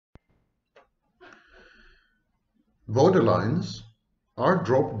Borderlines are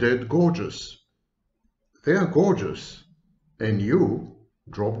drop-dead gorgeous. They are gorgeous, and you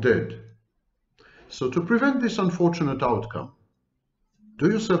drop dead. So to prevent this unfortunate outcome, do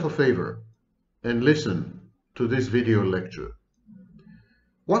yourself a favor and listen to this video lecture.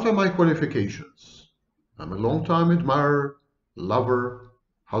 What are my qualifications? I'm a long-time admirer, lover,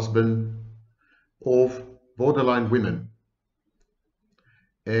 husband of borderline women.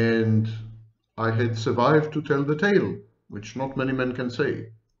 And I had survived to tell the tale, which not many men can say.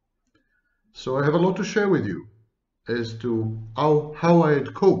 So I have a lot to share with you as to how I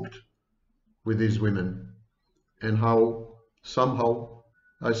had coped with these women and how somehow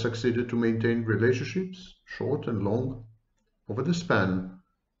I succeeded to maintain relationships, short and long, over the span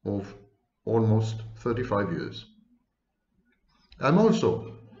of almost 35 years. I'm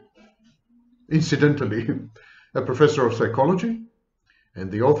also, incidentally, a professor of psychology and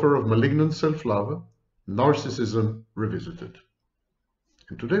the author of Malignant Self-Love, Narcissism Revisited.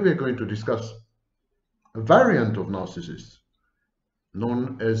 And today we are going to discuss a variant of narcissists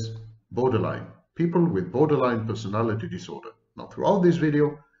known as borderline, people with borderline personality disorder. Now, throughout this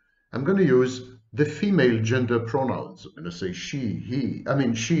video, I'm going to use the female gender pronouns. I'm going to say she, he,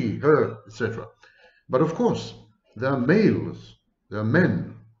 she, her, etc. But of course, there are males, there are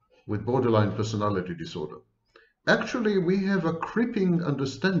men with borderline personality disorder. Actually, we have a creeping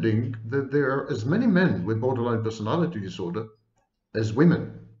understanding that there are as many men with borderline personality disorder as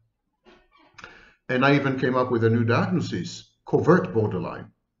women. And I even came up with a new diagnosis, covert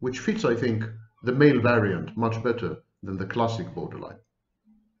borderline, which fits, I think, the male variant much better than the classic borderline.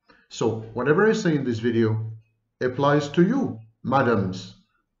 So whatever I say in this video applies to you, madams,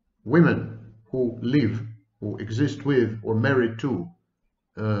 women who live, who exist with, or married to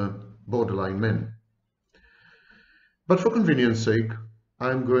borderline men. But for convenience sake,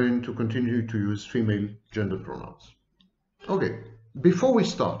 I'm going to continue to use female gender pronouns. Okay, before we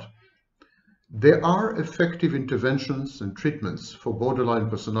start, there are effective interventions and treatments for borderline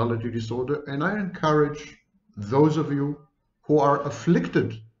personality disorder, and I encourage those of you who are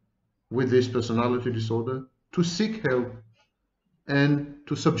afflicted with this personality disorder to seek help and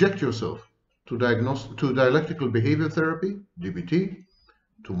to subject yourself to dialectical behavior therapy, DBT,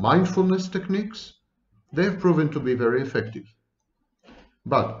 to mindfulness techniques. They have proven to be very effective.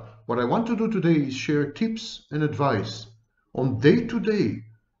 But what I want to do today is share tips and advice on day-to-day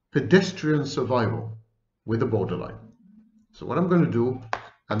pedestrian survival with a borderline. So what I'm going to do,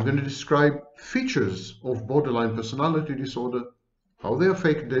 I'm going to describe features of borderline personality disorder, how they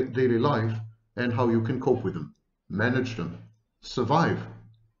affect daily life, and how you can cope with them, manage them, survive,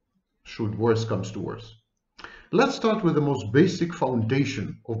 should worse comes to worse. Let's start with the most basic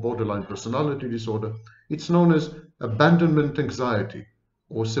foundation of borderline personality disorder. It's known as abandonment anxiety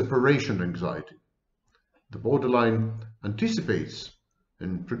or separation anxiety. The borderline anticipates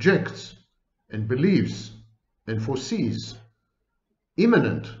and projects and believes and foresees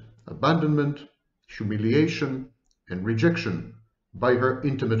imminent abandonment, humiliation, and rejection by her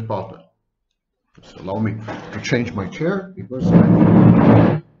intimate partner. Just allow me to change my chair because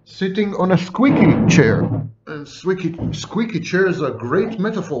I'm sitting on a squeaky chair. And squeaky chairs are great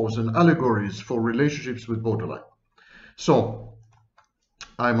metaphors and allegories for relationships with borderline. So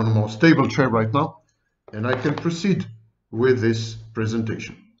I'm on a more stable chair right now, and I can proceed with this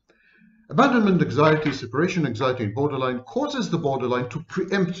presentation. Abandonment anxiety, separation anxiety in borderline causes the borderline to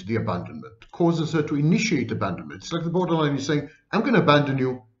preempt the abandonment, causes her to initiate abandonment. It's like the borderline is saying, I'm going to abandon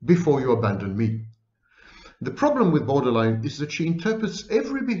you before you abandon me. The problem with borderline is that she interprets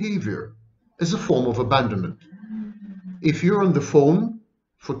every behavior as a form of abandonment. If you're on the phone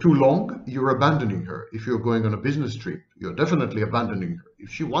for too long, you're abandoning her. If you're going on a business trip, you're definitely abandoning her.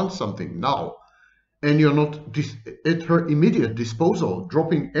 If she wants something now, and you're not at her immediate disposal,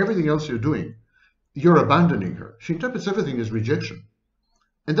 dropping everything else you're doing, you're abandoning her. She interprets everything as rejection.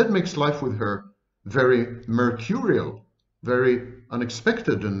 And that makes life with her very mercurial, very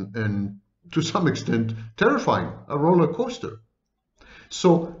unexpected, and to some extent terrifying, a roller coaster.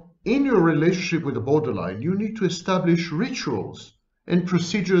 So in your relationship with the borderline, you need to establish rituals and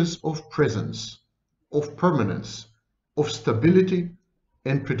procedures of presence, of permanence, of stability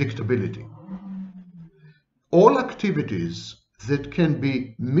and predictability. All activities that can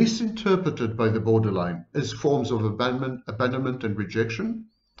be misinterpreted by the borderline as forms of abandonment and rejection,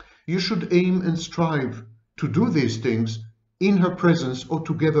 you should aim and strive to do these things in her presence or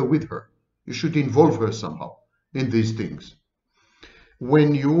together with her. You should involve her somehow in these things.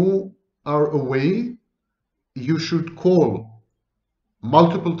 When you are away, you should call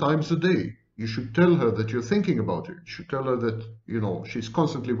multiple times a day. You should tell her that you're thinking about her. You should tell her that, she's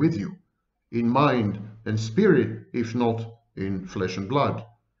constantly with you. in mind and spirit, if not in flesh and blood.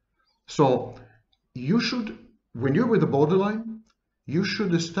 So you should, when you're with a borderline, you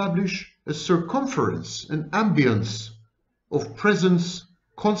should establish a circumference, an ambience of presence,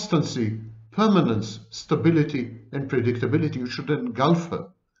 constancy, permanence, stability, and predictability. You should engulf her.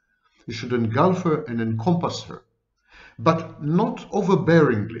 You should engulf her and encompass her, but not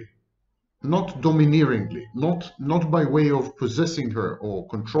overbearingly, not domineeringly, not by way of possessing her or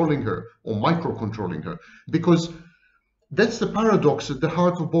controlling her or micro-controlling her, because that's the paradox at the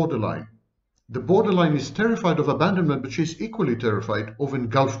heart of borderline. The borderline is terrified of abandonment, but she's equally terrified of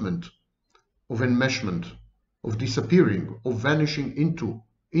engulfment, of enmeshment, of disappearing, of vanishing into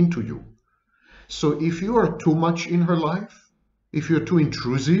you. So if you are too much in her life, if you're too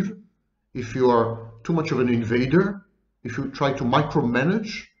intrusive, if you are too much of an invader, if you try to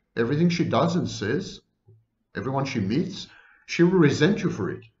micromanage everything she does and says, everyone she meets, she will resent you for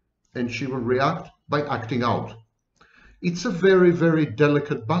it, and she will react by acting out. It's a very, very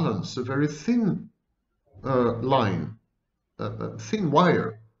delicate balance, a very thin line, a thin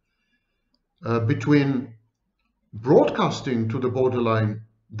wire between broadcasting to the borderline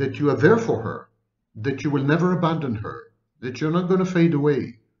that you are there for her, that you will never abandon her, that you're not going to fade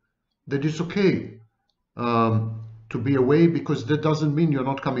away, that it's okay to be away because that doesn't mean you're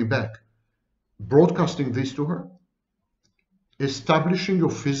not coming back. Broadcasting this to her, establishing your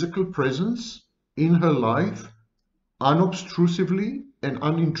physical presence in her life unobtrusively and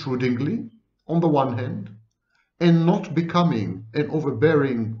unintrudingly on the one hand, and not becoming an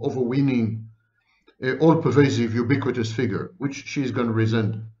overbearing, overweening, all-pervasive, ubiquitous figure, which she's going to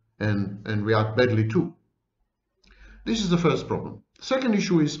resent and react badly to. This is the first problem. Second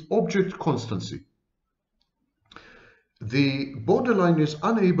issue is object constancy. The borderline is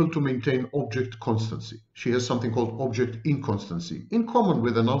unable to maintain object constancy. She has something called object inconstancy, in common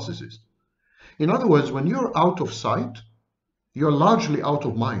with a narcissist. In other words, when you're out of sight, you're largely out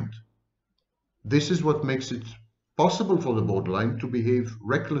of mind. This is what makes it possible for the borderline to behave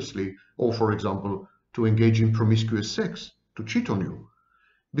recklessly, or, for example, to engage in promiscuous sex, to cheat on you.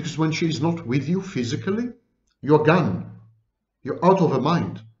 Because when she is not with you physically, you're gone. You're out of her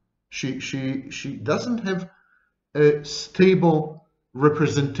mind. She doesn't have a stable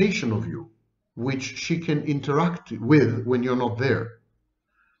representation of you, which she can interact with when you're not there.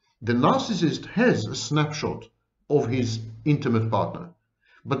 The narcissist has a snapshot of his intimate partner,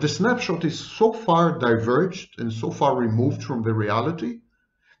 but the snapshot is so far diverged and so far removed from the reality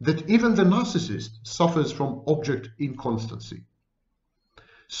that even the narcissist suffers from object inconstancy.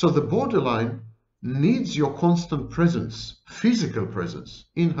 So the borderline needs your constant presence, physical presence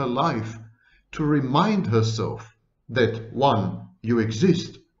in her life to remind herself that one, you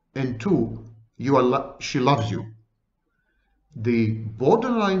exist, and two, she loves you. The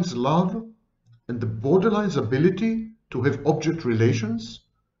borderline's love and the borderline's ability to have object relations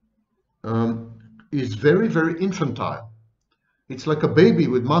is very, very infantile. It's like a baby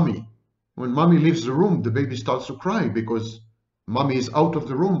with mommy. When mommy leaves the room, the baby starts to cry because mommy is out of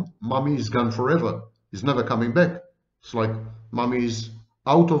the room. Mommy is gone forever. Is never coming back. It's like mommy is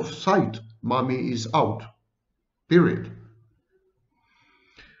out of sight. Mommy is out. Period.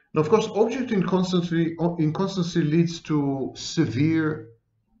 Now, of course, object inconstancy leads to severe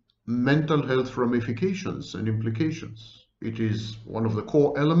mental health ramifications and implications. It is one of the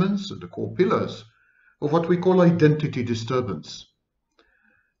core elements, the core pillars of what we call identity disturbance.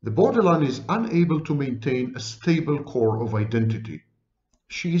 The borderline is unable to maintain a stable core of identity.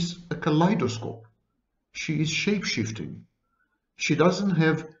 She is a kaleidoscope. She is shape-shifting. She doesn't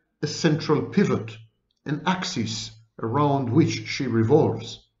have a central pivot, an axis around which she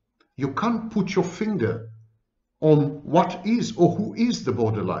revolves. You can't put your finger on what is or who is the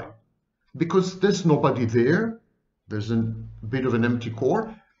borderline because there's nobody there. There's a bit of an empty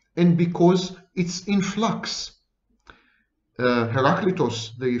core, and because it's in flux.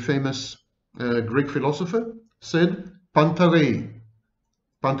 Heraclitus, the famous Greek philosopher, said pantarei.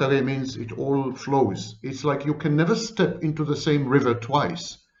 Pantarei means it all flows. It's like you can never step into the same river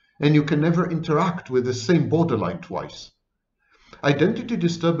twice, and you can never interact with the same borderline twice. Identity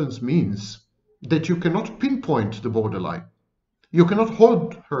disturbance means that you cannot pinpoint the borderline. You cannot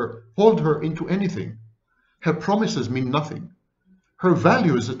hold her into anything. Her promises mean nothing. Her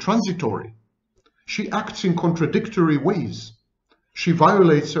values are transitory. She acts in contradictory ways. She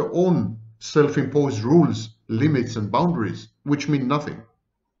violates her own self-imposed rules, limits, and boundaries, which mean nothing.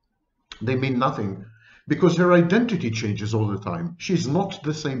 They mean nothing because her identity changes all the time. She's not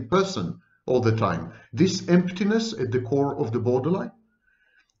the same person all the time. This emptiness at the core of the borderline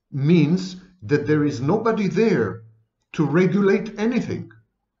means that there is nobody there to regulate anything.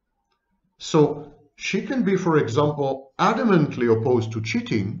 So she can be, for example, adamantly opposed to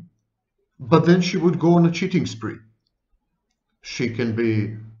cheating, but then she would go on a cheating spree. She can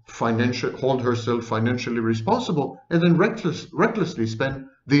be hold herself financially responsible and then recklessly spend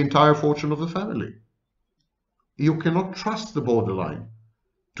the entire fortune of the family. You cannot trust the borderline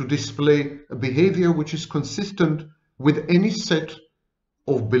to display a behavior which is consistent with any set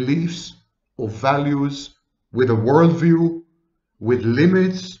of beliefs, of values, with a worldview, with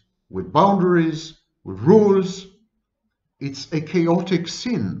limits, with boundaries, with rules. It's a chaotic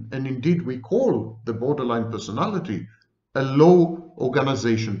sin, and indeed we call the borderline personality a low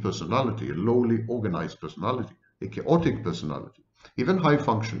organization personality, a lowly organized personality, a chaotic personality. Even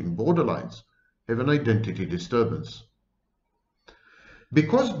high-functioning borderlines have an identity disturbance.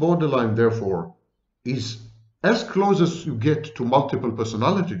 Because borderline, therefore, is as close as you get to multiple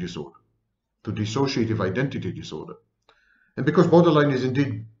personality disorder, to dissociative identity disorder, and because borderline is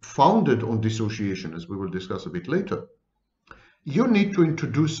indeed founded on dissociation, as we will discuss a bit later, you need to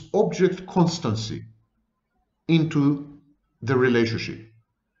introduce object constancy into the relationship.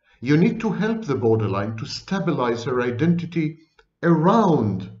 You need to help the borderline to stabilize her identity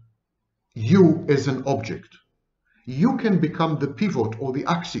around you as an object. You can become the pivot or the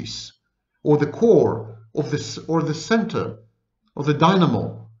axis or the core of this, or the center or the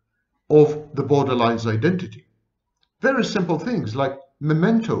dynamo of the borderline's identity. Very simple things like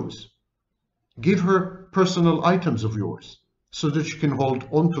mementos. Give her personal items of yours so that you can hold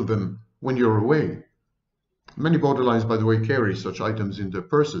on to them when you're away. Many borderlines, by the way, carry such items in their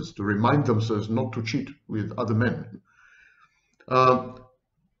purses to remind themselves not to cheat with other men.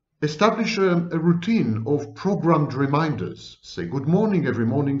 Establish a routine of programmed reminders. Say good morning every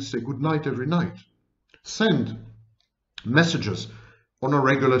morning, say good night every night. Send messages on a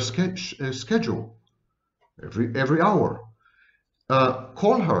regular schedule, every hour.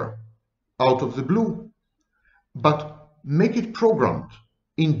 Call her out of the blue, but make it programmed.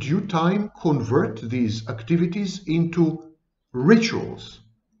 In due time, convert these activities into rituals.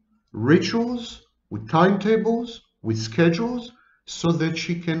 Rituals with timetables, with schedules, so that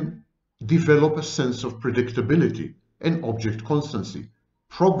she can develop a sense of predictability and object constancy.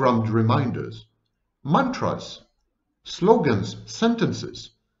 Programmed reminders, mantras, slogans,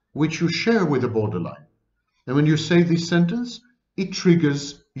 sentences, which you share with the borderline. And when you say this sentence, it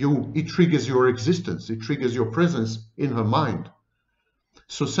triggers you, it triggers your existence, it triggers your presence in her mind.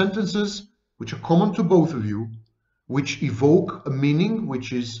 So sentences which are common to both of you, which evoke a meaning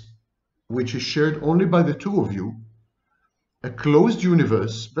which is shared only by the two of you, a closed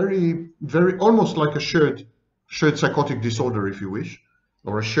universe, very almost like a shared psychotic disorder, if you wish,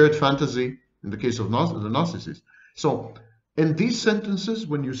 or a shared fantasy in the case of the narcissist. So, in these sentences,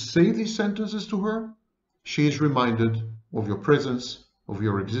 when you say these sentences to her, she is reminded of your presence, of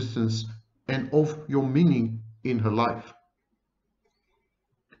your existence, and of your meaning in her life.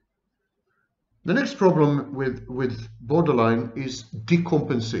 The next problem with borderline is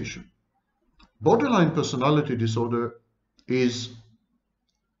decompensation. Borderline personality disorder is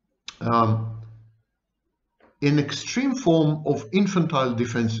an extreme form of infantile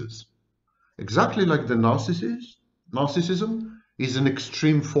defenses. Exactly like the narcissism is an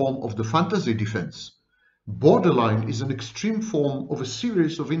extreme form of the fantasy defense. Borderline is an extreme form of a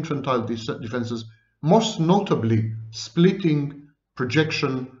series of infantile defenses, most notably splitting,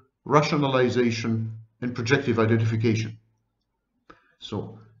 projection, rationalization, and projective identification.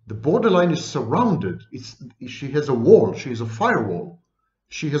 So the borderline is surrounded. She has a wall, she has a firewall,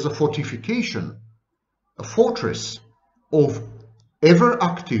 she has a fortification, a fortress of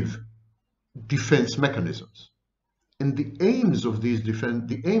ever-active defense mechanisms. And the aim of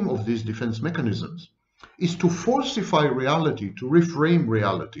these defense mechanisms is to falsify reality, to reframe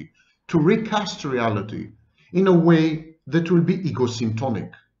reality, to recast reality in a way that will be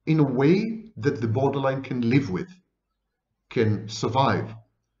egosyntonic, in a way that the borderline can live with, can survive.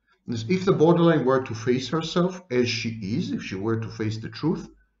 If the borderline were to face herself as she is, if she were to face the truth,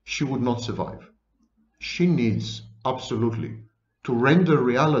 she would not survive. She needs, absolutely, to render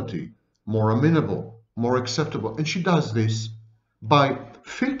reality more amenable, more acceptable. And she does this by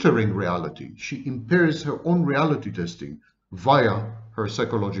filtering reality. She impairs her own reality testing via her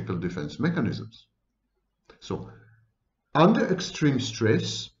psychological defense mechanisms. So, under extreme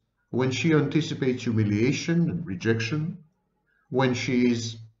stress, when she anticipates humiliation and rejection, when she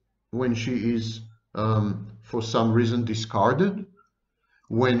is for some reason discarded,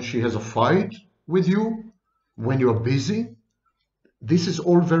 when she has a fight with you, when you're busy, this is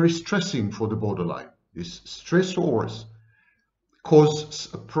all very stressing for the borderline. These stressors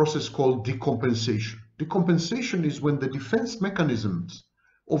cause a process called decompensation. Decompensation is when the defense mechanisms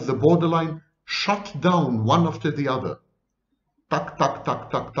of the borderline shut down one after the other. Tuck, tuck,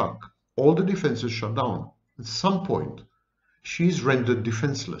 tuck, tuck, tuck. All the defenses shut down. At some point, she is rendered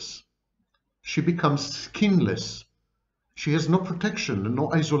defenseless. She becomes skinless. She has no protection and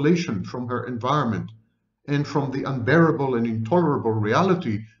no isolation from her environment and from the unbearable and intolerable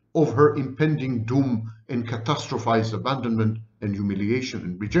reality of her impending doom and catastrophized abandonment and humiliation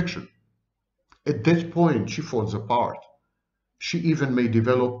and rejection. At that point, she falls apart. She even may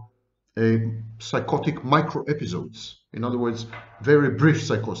develop psychotic micro-episodes. In other words, very brief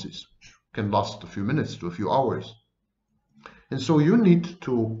psychosis, can last a few minutes to a few hours. And so you need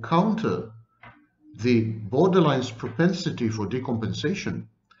to counter the borderline's propensity for decompensation.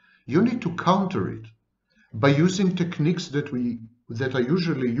 You need to counter it by using techniques that are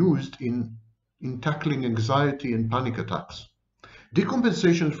usually used in tackling anxiety and panic attacks.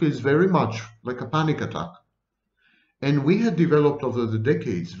 Decompensation feels very much like a panic attack. And we had developed over the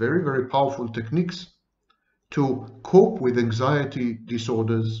decades very, very powerful techniques to cope with anxiety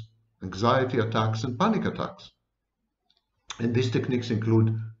disorders, anxiety attacks, and panic attacks. And these techniques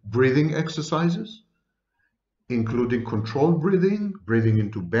include breathing exercises, including controlled breathing, breathing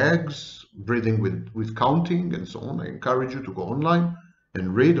into bags, breathing with counting, and so on. I encourage you to go online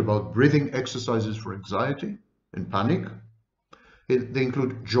and read about breathing exercises for anxiety and panic. They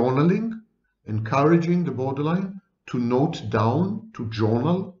include journaling, encouraging the borderline to note down, to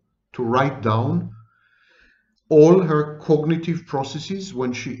journal, to write down all her cognitive processes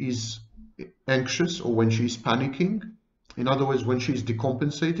when she is anxious or when she is panicking. In other words, when she is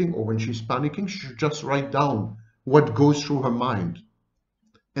decompensating or when she's panicking, she should just write down what goes through her mind.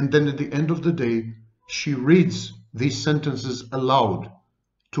 And then at the end of the day, she reads these sentences aloud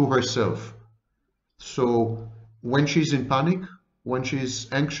to herself. So when she's in panic, when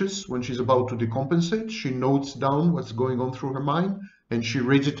she's anxious, when she's about to decompensate, she notes down what's going on through her mind and she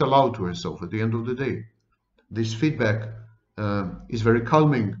reads it aloud to herself at the end of the day. This feedback is very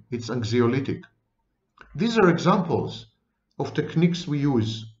calming. It's anxiolytic. These are examples of techniques we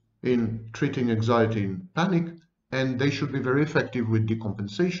use in treating anxiety and panic, and they should be very effective with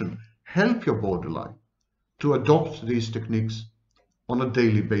decompensation. Help your borderline to adopt these techniques on a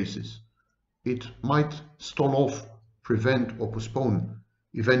daily basis. It might stall off, prevent, or postpone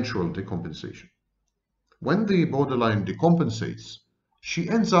eventual decompensation. When the borderline decompensates, she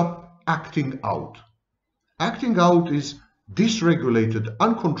ends up acting out. Acting out is dysregulated,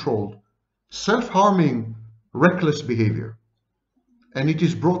 uncontrolled, self-harming, reckless behavior. And it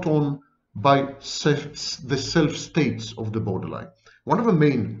is brought on by the self-states of the borderline. One of the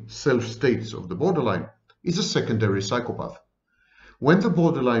main self-states of the borderline is a secondary psychopath. When the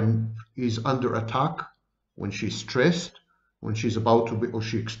borderline is under attack, when she's stressed, when she's about to be, or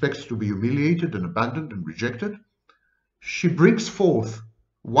she expects to be humiliated and abandoned and rejected, she brings forth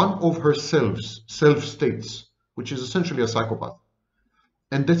one of her self-states, which is essentially a psychopath.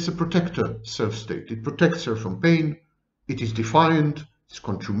 And that's a protector self-state. It protects her from pain. It is defiant, it's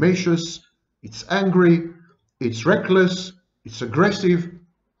contumacious, it's angry, it's reckless, it's aggressive,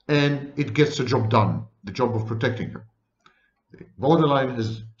 and it gets the job done, the job of protecting her. The borderline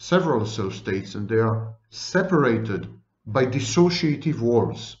has several self-states, and they are separated by dissociative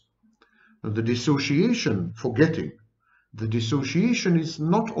walls. Now, the dissociation, forgetting, the dissociation is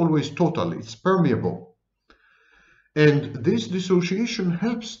not always total, it's permeable. And this dissociation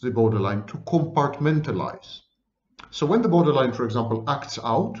helps the borderline to compartmentalize. So when the borderline, for example, acts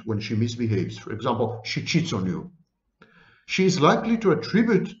out, when she misbehaves, for example, she cheats on you, she is likely to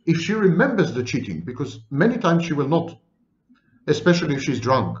attribute, if she remembers the cheating, because many times she will not, especially if she's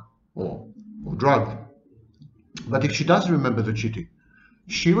drunk or drugged. But if she does remember the cheating,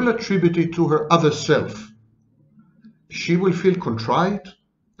 she will attribute it to her other self. She will feel contrite,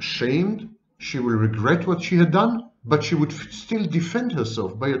 ashamed, she will regret what she had done, but she would still defend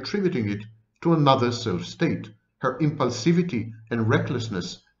herself by attributing it to another self-state. Her impulsivity and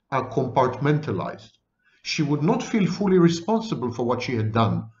recklessness are compartmentalized. She would not feel fully responsible for what she had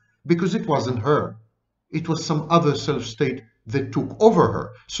done because it wasn't her. It was some other self-state that took over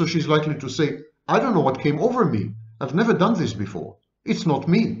her. So she's likely to say, I don't know what came over me. I've never done this before. It's not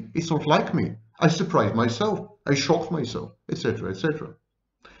me. It's not like me. I surprised myself. I shocked myself, etc., etc.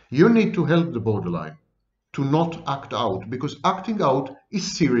 You need to help the borderline to not act out, because acting out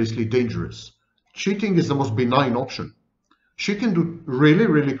is seriously dangerous. Cheating is the most benign option. She can do really,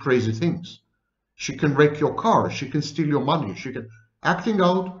 really crazy things. She can wreck your car. She can steal your money. Acting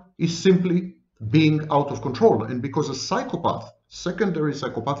out is simply being out of control. And because a psychopath, secondary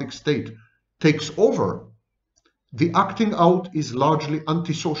psychopathic state, takes over, the acting out is largely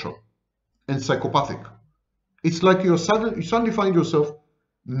antisocial and psychopathic. It's like you suddenly find yourself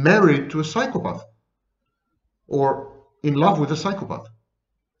married to a psychopath or in love with a psychopath.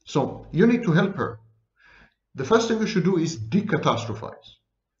 So you need to help her. The first thing you should do is decatastrophize.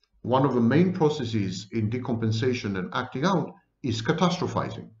 One of the main processes in decompensation and acting out is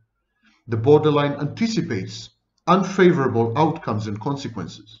catastrophizing. The borderline anticipates unfavorable outcomes and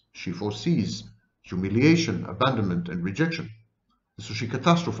consequences. She foresees humiliation, abandonment, and rejection. So she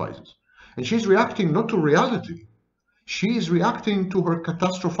catastrophizes. And she's reacting not to reality. She is reacting to her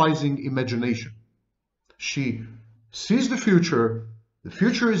catastrophizing imagination. She sees the future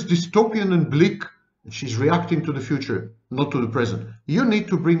is dystopian and bleak, and she's reacting to the future, not to the present. You need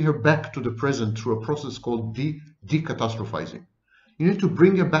to bring her back to the present through a process called decatastrophizing. You need to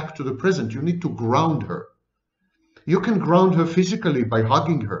bring her back to the present. You need to ground her. You can ground her physically by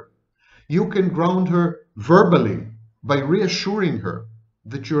hugging her. You can ground her verbally by reassuring her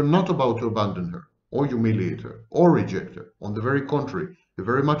that you're not about to abandon her or humiliate her or reject her. On the very contrary, you're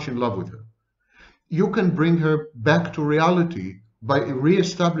very much in love with her. You can bring her back to reality by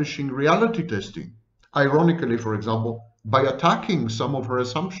re-establishing reality testing. Ironically, for example, by attacking some of her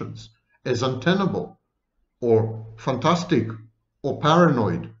assumptions as untenable or fantastic or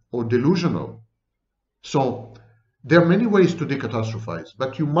paranoid or delusional. So there are many ways to decatastrophize,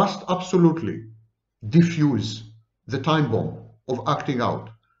 but you must absolutely diffuse the time bomb of acting out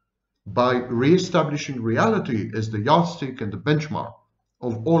by re-establishing reality as the yardstick and the benchmark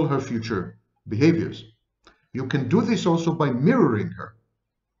of all her future behaviors. You can do this also by mirroring her.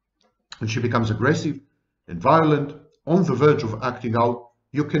 And she becomes aggressive and violent, on the verge of acting out.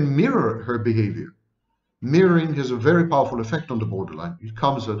 You can mirror her behavior. Mirroring has a very powerful effect on the borderline. It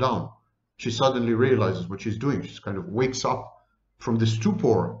calms her down. She suddenly realizes what she's doing. She kind of wakes up from the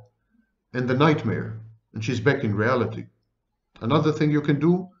stupor and the nightmare, and she's back in reality. Another thing you can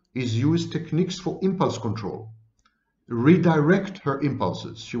do is use techniques for impulse control. Redirect her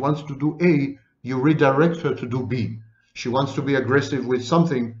impulses. She wants to do A, you redirect her to do B. She wants to be aggressive with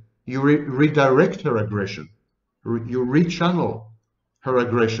something, you redirect her aggression. You rechannel her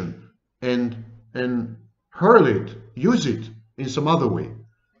aggression and hurl it, use it in some other way.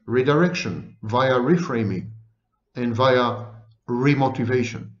 Redirection via reframing and via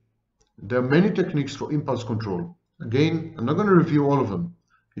remotivation. There are many techniques for impulse control. Again, I'm not going to review all of them.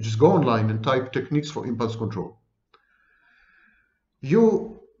 You just go online and type techniques for impulse control.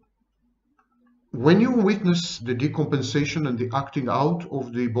 When you witness the decompensation and the acting out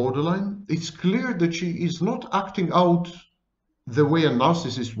of the borderline, it's clear that she is not acting out the way a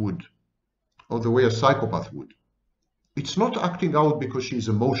narcissist would or the way a psychopath would. It's not acting out because she is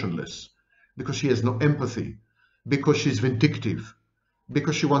emotionless, because she has no empathy, because she's vindictive,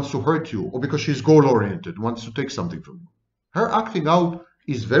 because she wants to hurt you, or because she's goal-oriented, wants to take something from you. Her acting out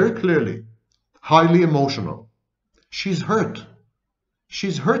is very clearly highly emotional. She's hurt.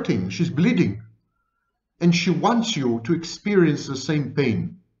 She's hurting. She's bleeding. And she wants you to experience the same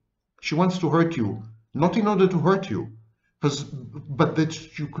pain. She wants to hurt you, not in order to hurt you, but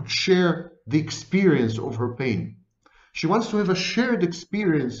that you could share the experience of her pain. She wants to have a shared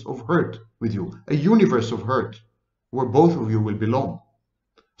experience of hurt with you, a universe of hurt where both of you will belong.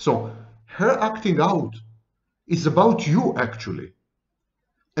 So her acting out is about you, actually.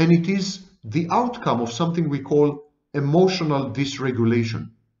 And it is the outcome of something we call emotional dysregulation.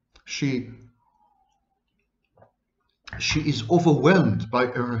 She is overwhelmed by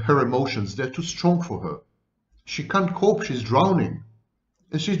her emotions. They're too strong for her. She can't cope. She's drowning.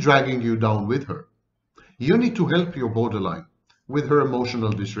 And she's dragging you down with her. You need to help your borderline with her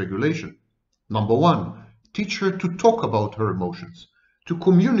emotional dysregulation. Number one, teach her to talk about her emotions, to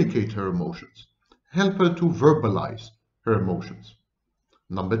communicate her emotions. Help her to verbalize her emotions.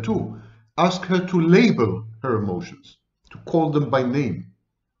 Number two, ask her to label her emotions, to call them by name.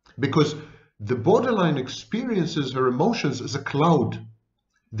 Because the borderline experiences her emotions as a cloud.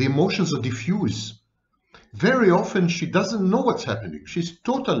 The emotions are diffuse. Very often she doesn't know what's happening. She's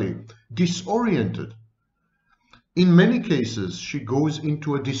totally disoriented. In many cases, she goes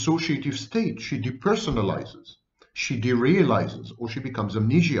into a dissociative state. She depersonalizes, she derealizes, or she becomes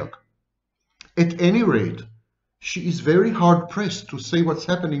amnesiac. At any rate, she is very hard-pressed to say what's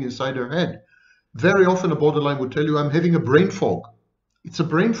happening inside her head. Very often a borderline would tell you, I'm having a brain fog. It's a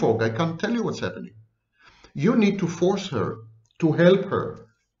brain fog. I can't tell you what's happening. You need to force her, to help her,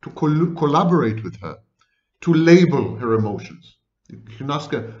 to collaborate with her, to label her emotions. You can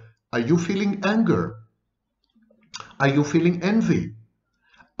ask her, are you feeling anger? Are you feeling envy?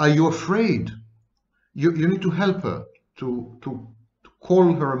 Are you afraid? You need to help her to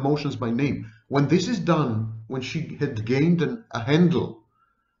call her emotions by name. When this is done, when she had gained a handle,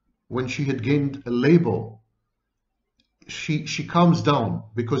 when she had gained a label, she calms down,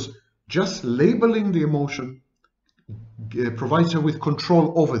 because just labeling the emotion provides her with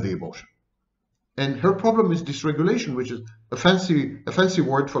control over the emotion. And her problem is dysregulation, which is a fancy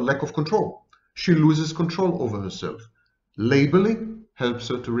word for lack of control. She loses control over herself. Labeling helps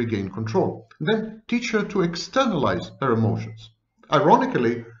her to regain control. Then teach her to externalize her emotions.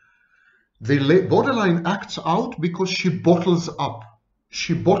 Ironically, the borderline acts out because she bottles up.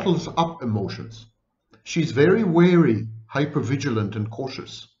 She bottles up emotions. She's very wary, hypervigilant, and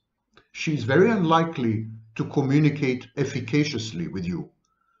cautious. She's very unlikely to communicate efficaciously with you.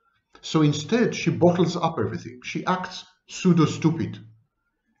 So instead, she bottles up everything. She acts pseudo-stupid.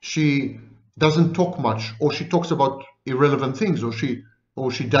 She doesn't talk much, or she talks about irrelevant things, or she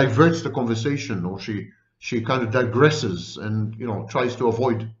diverts the conversation, or she kind of digresses and tries to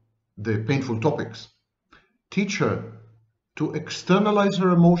avoid the painful topics. Teach her to externalize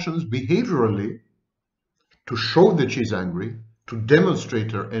her emotions behaviorally, to show that she's angry, to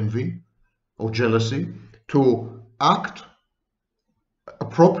demonstrate her envy or jealousy, to act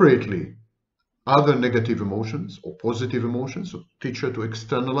appropriately other negative emotions or positive emotions. So teach her to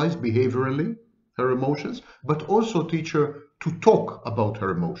externalize behaviorally her emotions, but also teach her to talk about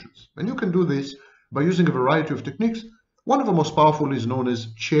her emotions. And you can do this by using a variety of techniques. One of the most powerful is known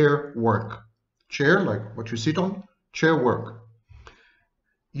as chair work. Chair, like what you sit on, chair work.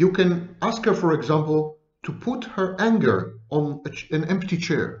 You can ask her, for example, to put her anger on an empty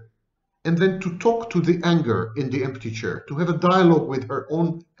chair, and then to talk to the anger in the empty chair, to have a dialogue with her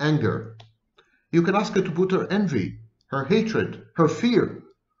own anger. You can ask her to put her envy, her hatred, her fear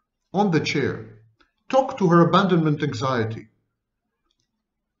on the chair. Talk to her abandonment anxiety.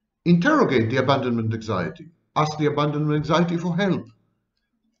 Interrogate the abandonment anxiety. Ask the abandonment anxiety for help.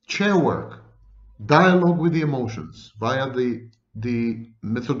 Chair work. Dialogue with the emotions via the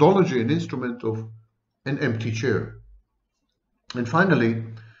methodology and instrument of an empty chair. And finally,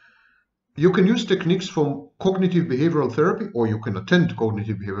 you can use techniques from cognitive behavioral therapy, or you can attend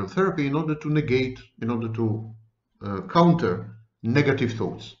cognitive behavioral therapy in order to negate, in order to counter negative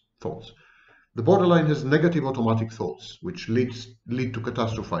thoughts. The borderline has negative automatic thoughts, which lead to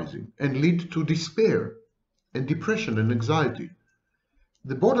catastrophizing and lead to despair and depression and anxiety.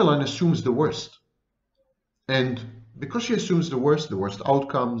 The borderline assumes the worst. And because she assumes the worst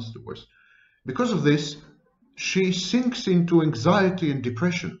outcomes, because of this, she sinks into anxiety and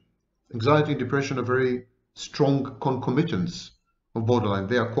depression. Anxiety and depression are very strong concomitants of borderline.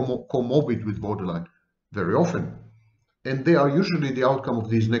 They are comorbid with borderline very often. And they are usually the outcome of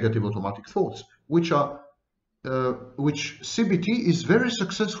these negative automatic thoughts, which CBT is very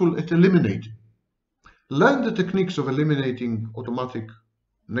successful at eliminating. Learn the techniques of eliminating automatic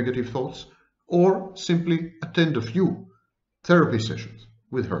negative thoughts, or simply attend a few therapy sessions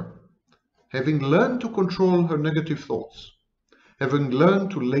with her. Having learned to control her negative thoughts, having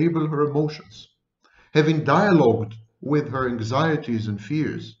learned to label her emotions, having dialogued with her anxieties and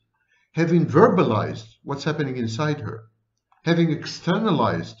fears, having verbalized what's happening inside her, having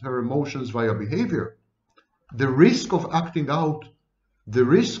externalized her emotions via behavior, the risk of acting out, the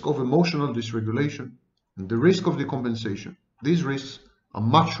risk of emotional dysregulation, and the risk of decompensation, these risks are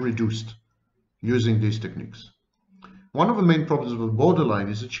much reduced using these techniques. One of the main problems with borderline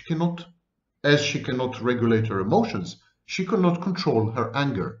is that she cannot regulate her emotions, she cannot control her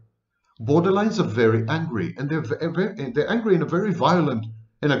anger. Borderlines are very angry, and they're angry in a very violent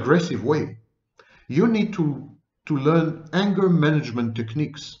and aggressive way. You need to learn anger management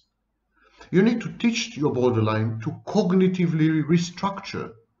techniques. You need to teach your borderline to cognitively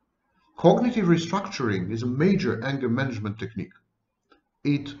restructure. Cognitive restructuring is a major anger management technique.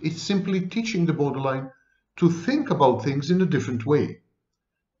 It's simply teaching the borderline to think about things in a different way,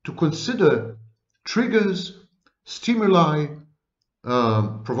 to consider triggers, stimuli,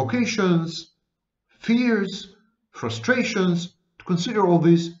 provocations, fears, frustrations, to consider all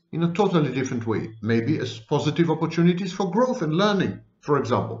this in a totally different way, maybe as positive opportunities for growth and learning, for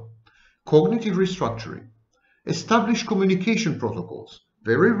example. Cognitive restructuring. Establish communication protocols,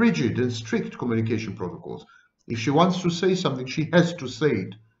 very rigid and strict communication protocols. If she wants to say something, she has to say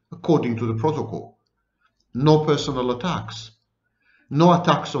it according to the protocol. No personal attacks. No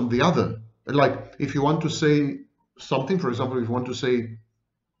attacks on the other. Like if you want to say something, for example, if you want to say,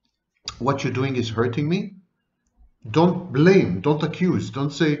 what you're doing is hurting me, don't blame, don't accuse,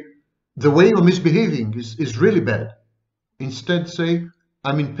 don't say, the way you're misbehaving is really bad. Instead say,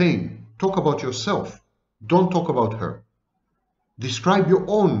 I'm in pain. Talk about yourself. Don't talk about her. Describe your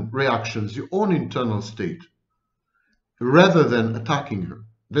own reactions, your own internal state, rather than attacking her.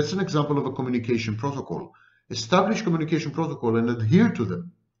 That's an example of a communication protocol. Establish communication protocol and adhere to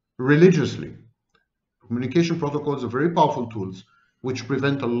them religiously. Communication protocols are very powerful tools which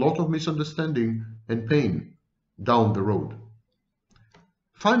prevent a lot of misunderstanding and pain down the road.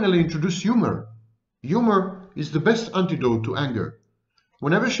 Finally, introduce humor. Humor is the best antidote to anger.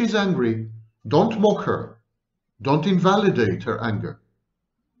 Whenever she's angry, don't mock her. Don't invalidate her anger.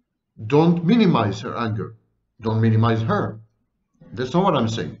 Don't minimize her anger. Don't minimize her. That's not what I'm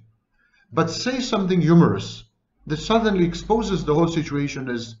saying. But say something humorous that suddenly exposes the whole situation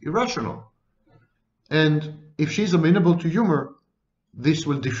as irrational. And if she's amenable to humor, this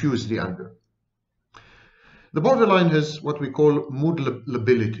will diffuse the anger. The borderline has what we call mood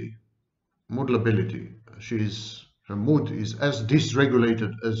lability. Mood lability. Her mood is as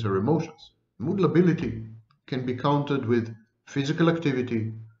dysregulated as her emotions. Mood lability can be countered with physical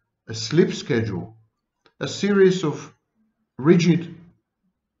activity, a sleep schedule, a series of rigid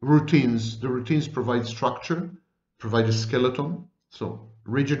routines. The routines provide structure, provide a skeleton, so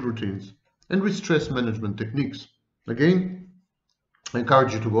rigid routines, and with stress management techniques. Again, I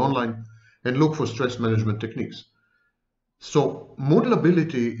encourage you to go online and look for stress management techniques. So mood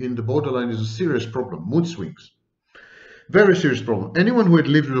lability in the borderline is a serious problem. Mood swings. Very serious problem. Anyone who had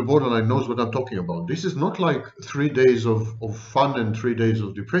lived with a borderline knows what I'm talking about. This is not like 3 days of fun and 3 days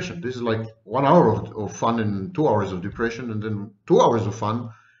of depression. This is like 1 hour of fun and 2 hours of depression, and then 2 hours of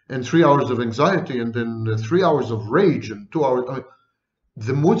fun and 3 hours of anxiety, and then 3 hours of rage and 2 hours. I mean,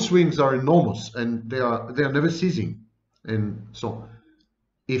 the mood swings are enormous, and they are never ceasing. And so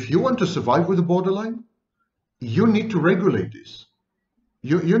if you want to survive with a borderline, you need to regulate this.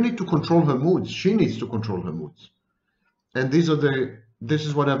 You need to control her moods. She needs to control her moods. And this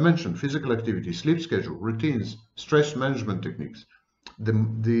is what I've mentioned: physical activity, sleep schedule, routines, stress management techniques.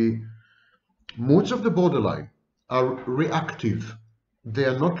 The moods of the borderline are reactive. They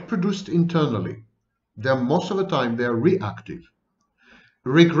are not produced internally. Most of the time they are reactive.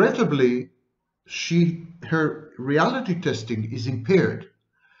 Regrettably, her reality testing is impaired.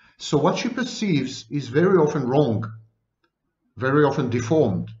 So what she perceives is very often wrong, very often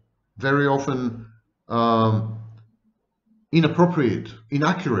deformed, very often inappropriate,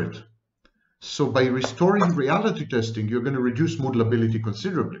 inaccurate. So by restoring reality testing, you're going to reduce mood lability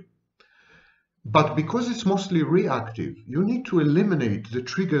considerably. But because it's mostly reactive, you need to eliminate the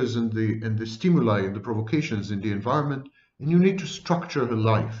triggers and the stimuli and the provocations in the environment, and you need to structure her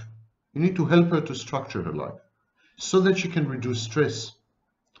life. You need to help her to structure her life so that she can reduce stress.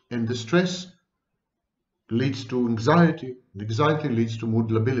 And the stress leads to anxiety, and anxiety leads to mood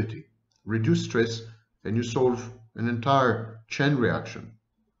lability. Reduce stress and you solve an entire chain reaction.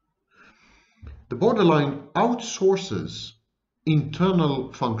 The borderline outsources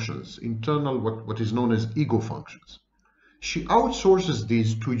internal functions, what is known as ego functions. She outsources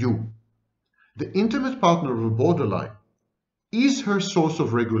these to you. The intimate partner of a borderline is her source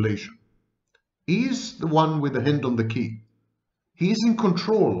of regulation. He is the one with the hand on the key. He is in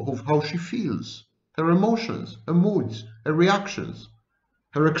control of how she feels, her emotions, her moods, her reactions,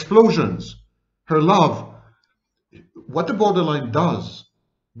 her explosions, her love. What the borderline does,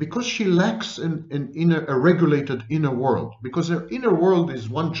 because she lacks a regulated inner world, because her inner world is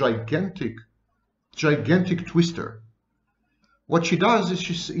one gigantic twister, what she does is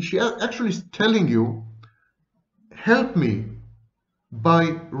she actually is telling you, help me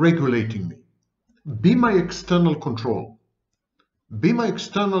by regulating me. Be my external control. Be my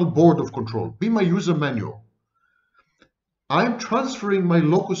external board of control. Be my user manual. I'm transferring my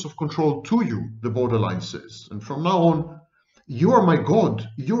locus of control to you, the borderline says. And from now on, you are my God.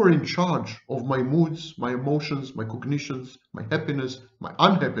 You are in charge of my moods, my emotions, my cognitions, my happiness, my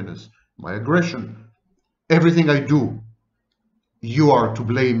unhappiness, my aggression. Everything I do, you are to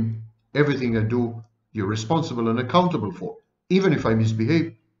blame. Everything I do, you're responsible and accountable for. Even if I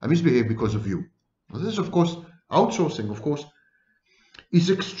misbehave because of you. Now, this, of course, outsourcing, of course, is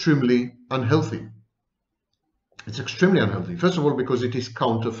extremely unhealthy. It's extremely unhealthy. First of all, because it is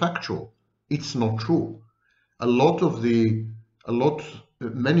counterfactual. It's not true. Many of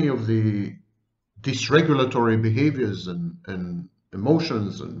the dysregulatory behaviors and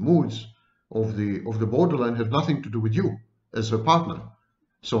emotions and moods of the borderline have nothing to do with you as her partner.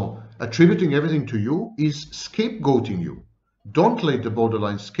 So attributing everything to you is scapegoating you. Don't let the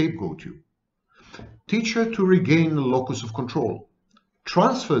borderline scapegoat you. Teach her to regain a locus of control.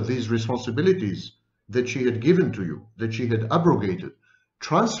 Transfer these responsibilities that she had given to you, that she had abrogated.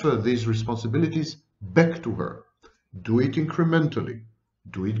 Transfer these responsibilities back to her. Do it incrementally.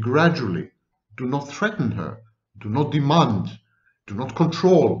 Do it gradually. Do not threaten her. Do not demand. Do not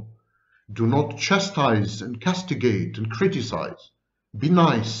control. Do not chastise and castigate and criticize. Be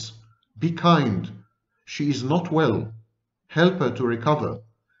nice. Be kind. She is not well. Help her to recover.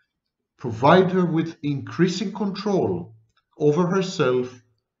 provide her with increasing control over herself,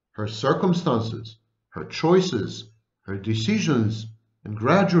 her circumstances, her choices, her decisions, and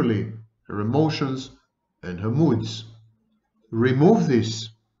gradually her emotions and her moods. Remove this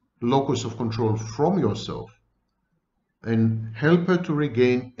locus of control from yourself and help her to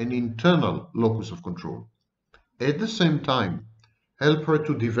regain an internal locus of control. At the same time, help her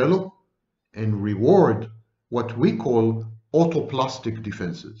to develop and reward what we call autoplastic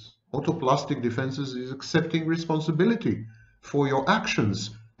defenses. Autoplastic defenses is accepting responsibility for your actions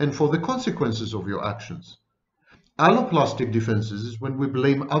and for the consequences of your actions. Alloplastic defenses is when we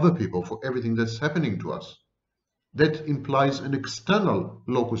blame other people for everything that's happening to us. That implies an external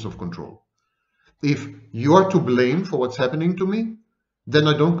locus of control. If you are to blame for what's happening to me, then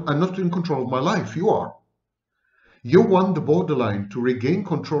I'm not in control of my life. You are. You want the borderline to regain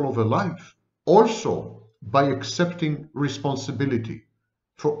control of her life also by accepting responsibility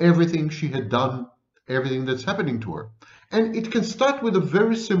for everything she had done, everything that's happening to her. And it can start with a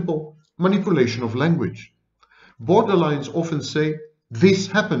very simple manipulation of language. Borderlines often say, "This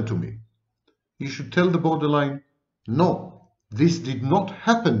happened to me." You should tell the borderline, "No, this did not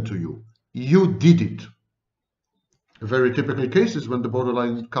happen to you. You did it." A very typical case is when the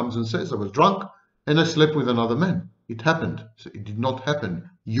borderline comes and says, "I was drunk and I slept with another man. It happened." So it did not happen.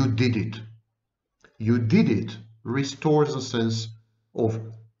 You did it. You did it restores a sense of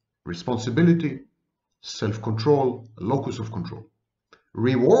responsibility, self-control, a locus of control.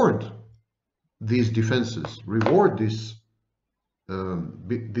 Reward these defenses, reward these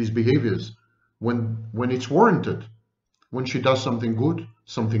behaviors when it's warranted. When she does something good,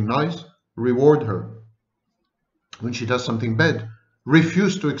 something nice, reward her. When she does something bad,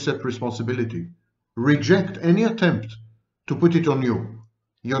 refuse to accept responsibility. Reject any attempt to put it on you.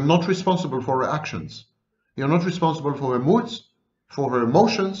 You're not responsible for her actions. You're not responsible for her moods, for her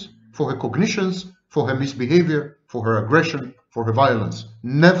emotions, for her cognitions, for her misbehavior, for her aggression, for her violence.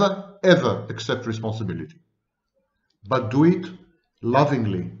 Never, ever accept responsibility. But do it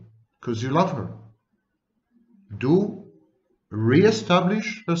lovingly, because you love her. Do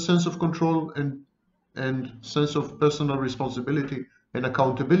re-establish her sense of control and sense of personal responsibility and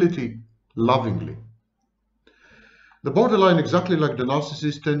accountability lovingly. The borderline, exactly like the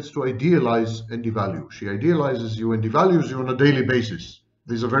narcissist, tends to idealize and devalue. She idealizes you and devalues you on a daily basis.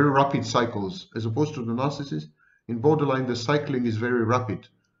 These are very rapid cycles. As opposed to the narcissist, in borderline, the cycling is very rapid.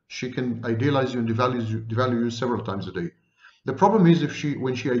 She can idealize you and devalue you several times a day. The problem is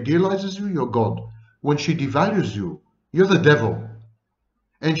when she idealizes you, you're God. When she devalues you, you're the devil.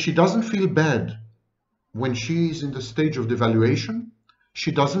 And she doesn't feel bad when she is in the stage of devaluation.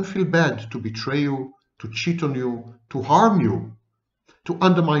 She doesn't feel bad to betray you, to cheat on you, to harm you, to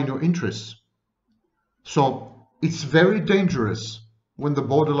undermine your interests. So it's very dangerous when the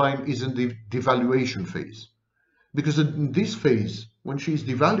borderline is in the devaluation phase. Because in this phase, when she is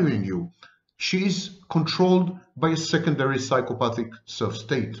devaluing you, she is controlled by a secondary psychopathic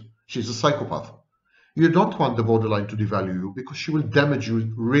self-state. She's a psychopath. You don't want the borderline to devalue you because she will damage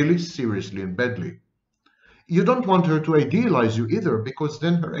you really seriously and badly. You don't want her to idealize you either, because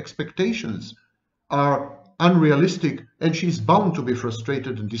then her expectations are unrealistic and she's bound to be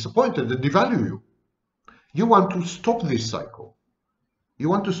frustrated and disappointed and devalue you. You want to stop this cycle. You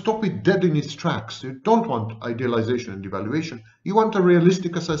want to stop it dead in its tracks. You don't want idealization and devaluation. You want a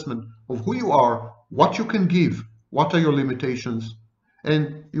realistic assessment of who you are, what you can give, what are your limitations,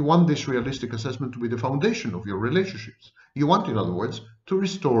 and you want this realistic assessment to be the foundation of your relationships. You want, in other words, to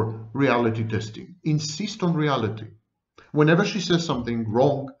restore reality testing. Insist on reality. Whenever she says something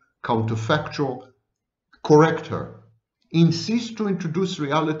wrong, counterfactual, correct her. Insist to introduce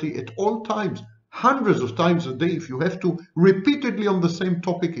reality at all times, hundreds of times a day if you have to, repeatedly on the same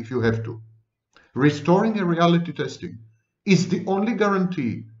topic if you have to. Restoring a reality testing is the only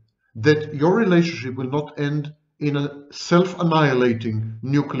guarantee that your relationship will not end in a self-annihilating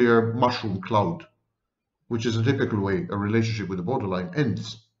nuclear mushroom cloud, which is a typical way a relationship with a borderline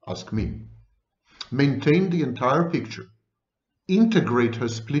ends, ask me. Maintain the entire picture. Integrate her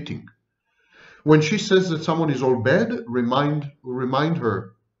splitting. When she says that someone is all bad, remind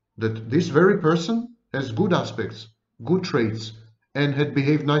her that this very person has good aspects, good traits, and had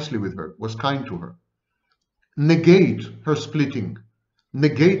behaved nicely with her, was kind to her. Negate her splitting.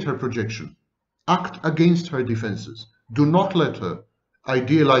 Negate her projection. Act against her defenses. Do not let her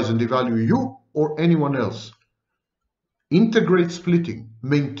idealize and devalue you or anyone else. Integrate splitting.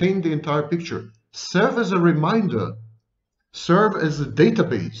 Maintain the entire picture. Serve as a reminder. Serve as a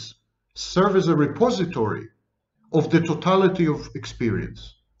database. Serve as a repository of the totality of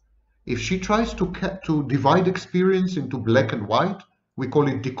experience. If she tries to divide experience into black and white, We call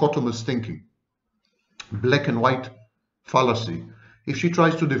it dichotomous thinking, black and white fallacy. If she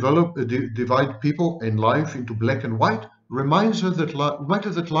tries to divide people and life into black and white, reminds her that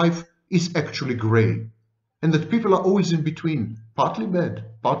life is actually gray, and that people are always in between, partly bad,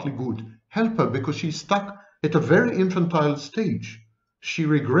 partly good. Help her, because she's stuck at a very infantile stage. She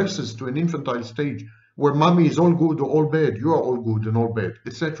regresses to an infantile stage where mommy is all good or all bad, you are all good and all bad,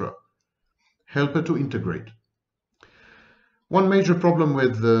 etc. Help her to integrate. One major problem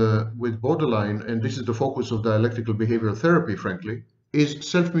with borderline, and this is the focus of dialectical behavioral therapy, frankly, is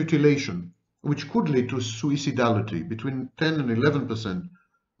self-mutilation, which could lead to suicidality. Between 10 and 11%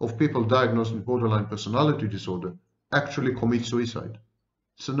 of people diagnosed with borderline personality disorder actually commit suicide.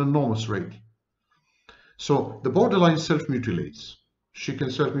 It's an enormous rate. So the borderline self-mutilates. She can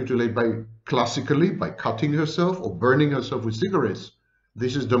self-mutilate classically by cutting herself or burning herself with cigarettes.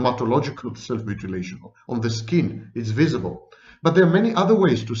 This is dermatological self-mutilation. On the skin, it's visible. But there are many other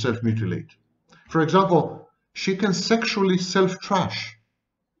ways to self-mutilate. For example, she can sexually self-trash.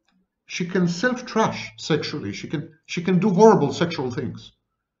 She can self-trash sexually. She can do horrible sexual things.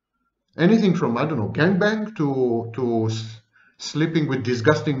 Anything from, I don't know, gangbang to sleeping with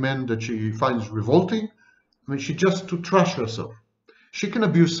disgusting men that she finds revolting. I mean, she just to trash herself. She can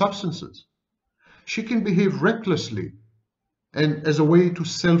abuse substances. She can behave recklessly and as a way to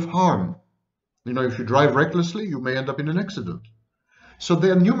self-harm. You know, if you drive recklessly, you may end up in an accident. So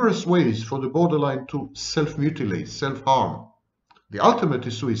there are numerous ways for the borderline to self-mutilate, self-harm. The ultimate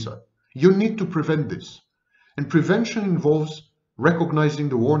is suicide. You need to prevent this. And prevention involves recognizing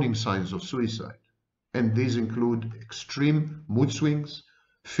the warning signs of suicide. And these include extreme mood swings,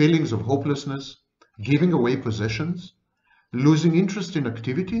 feelings of hopelessness, giving away possessions, losing interest in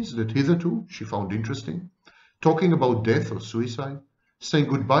activities that hitherto she found interesting, talking about death or suicide, saying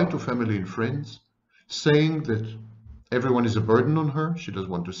goodbye to family and friends, saying that everyone is a burden on her, she doesn't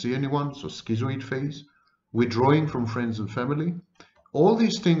want to see anyone, so schizoid phase, withdrawing from friends and family. All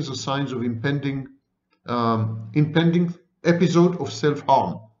these things are signs of impending episode of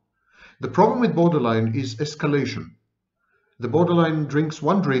self-harm. The problem with borderline is escalation. The borderline drinks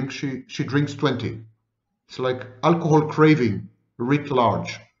one drink, she drinks 20. It's like alcohol craving writ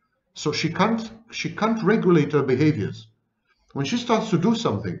large. So she can't regulate her behaviors. When she starts to do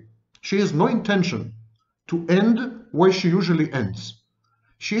something, she has no intention to end where she usually ends.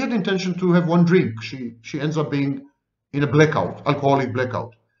 She had intention to have one drink. She ends up being in a blackout, alcoholic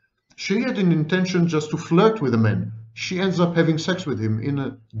blackout. She had an intention just to flirt with a man. She ends up having sex with him in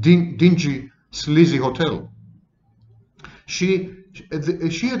a dingy, sleazy hotel. She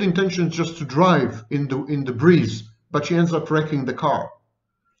had intentions just to drive in the breeze, but she ends up wrecking the car.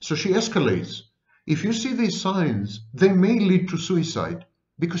 So she escalates. If you see these signs, they may lead to suicide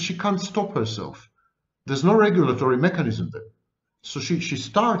because she can't stop herself. There's no regulatory mechanism there. So she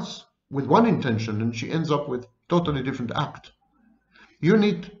starts with one intention and she ends up with totally different act. You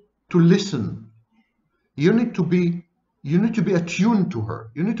need to listen. You need to be attuned to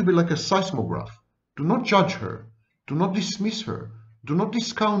her. You need to be like a seismograph. Do not judge her. Do not dismiss her. Do not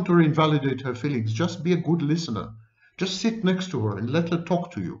discount or invalidate her feelings. Just be a good listener. Just sit next to her and let her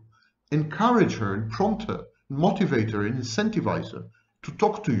talk to you. Encourage her and prompt her, motivate her and incentivize her to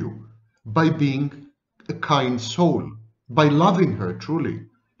talk to you by being a kind soul, by loving her truly.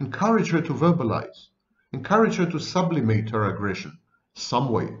 Encourage her to verbalize. Encourage her to sublimate her aggression some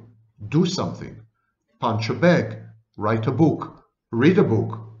way. Do something. Punch a bag. Write a book. Read a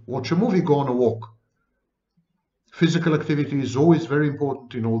book. Watch a movie. Go on a walk. Physical activity is always very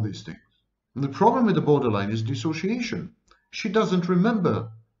important in all these things. And the problem with the borderline is dissociation. She doesn't remember.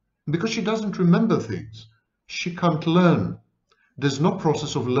 Because she doesn't remember things, she can't learn. There's no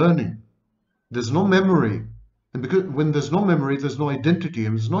process of learning. There's no memory. And because when there's no memory, there's no identity.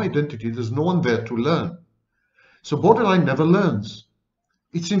 And there's no identity, there's no one there to learn. So borderline never learns.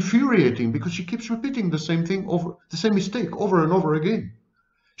 It's infuriating because she keeps repeating the same thing the same mistake over and over again.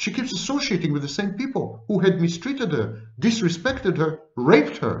 She keeps associating with the same people who had mistreated her, disrespected her,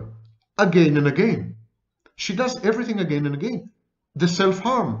 raped her again and again. She does everything again and again. The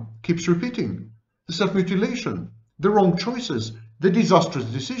self-harm keeps repeating. The self-mutilation, the wrong choices, the disastrous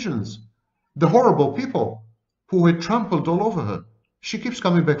decisions, the horrible people who had trampled all over her. She keeps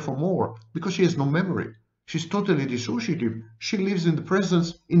coming back for more because she has no memory. She's totally dissociative. She lives in the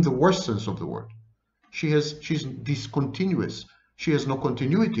presence in the worst sense of the word. She's discontinuous. She has no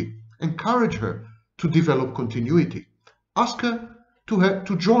continuity. Encourage her to develop continuity. Ask her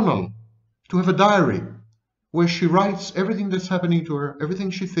to journal, to have a diary where she writes everything that's happening to her,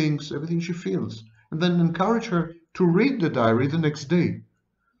 everything she thinks, everything she feels, and then encourage her to read the diary the next day.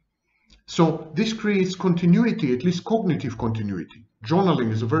 So this creates continuity, at least cognitive continuity.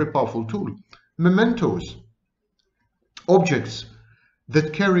 Journaling is a very powerful tool. Mementos, objects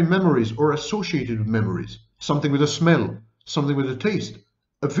that carry memories or associated with memories, something with a smell, something with a taste,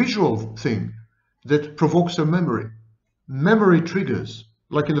 a visual thing that provokes a memory. Memory triggers,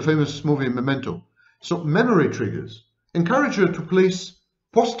 like in the famous movie Memento. So memory triggers. Encourage her to place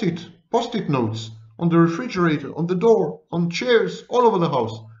post-it notes on the refrigerator, on the door, on chairs, all over the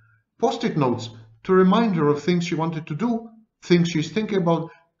house. Post-it notes to remind her of things she wanted to do, things she's thinking about.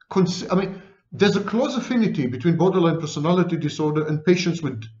 I mean, there's a close affinity between borderline personality disorder and patients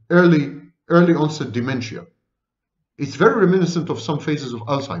with early onset dementia. It's very reminiscent of some phases of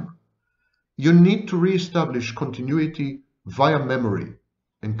Alzheimer's. You need to re-establish continuity via memory.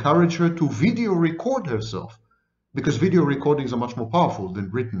 Encourage her to video record herself, because video recordings are much more powerful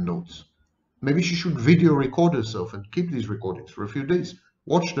than written notes. Maybe she should video record herself and keep these recordings for a few days.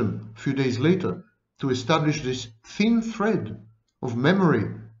 Watch them a few days later to establish this thin thread of memory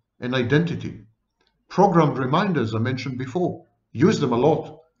and identity. Programmed reminders I mentioned before. Use them a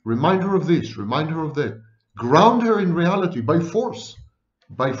lot. Remind her of this, remind her of that. Ground her in reality by force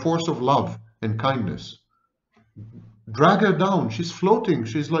of love and kindness. Drag her down. She's floating.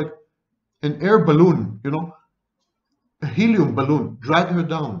 She's like an air balloon, you know, a helium balloon. Drag her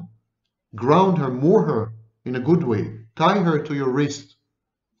down. Ground her, moor her in a good way. Tie her to your wrist.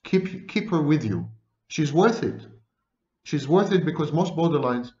 Keep her with you. She's worth it. She's worth it because most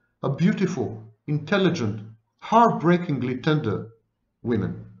borderlines are beautiful, intelligent, heartbreakingly tender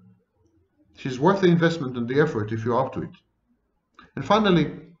women. She's worth the investment and the effort if you're up to it. And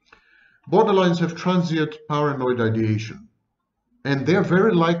finally, borderlines have transient paranoid ideation, and they're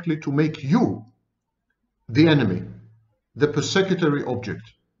very likely to make you the enemy, the persecutory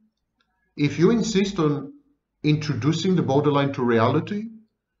object. If you insist on introducing the borderline to reality,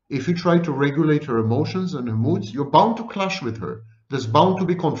 if you try to regulate her emotions and her moods, you're bound to clash with her. There's bound to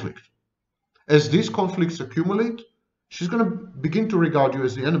be conflict. As these conflicts accumulate, she's going to begin to regard you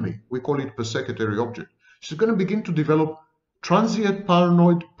as the enemy. We call it persecutory object. She's going to begin to develop transient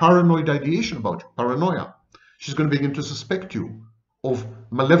paranoid ideation about you, paranoia. She's going to begin to suspect you of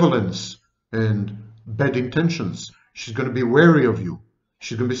malevolence and bad intentions. She's going to be wary of you.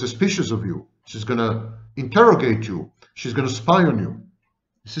 She's going to be suspicious of you. She's going to interrogate you. She's going to spy on you.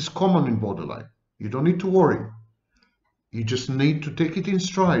 This is common in borderline. You don't need to worry. You just need to take it in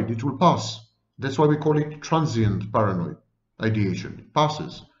stride. It will pass. That's why we call it transient paranoid ideation. It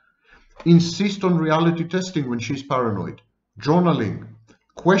passes. Insist on reality testing when she's paranoid. Journaling.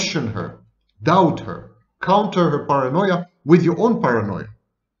 Question her. Doubt her. Counter her paranoia with your own paranoia.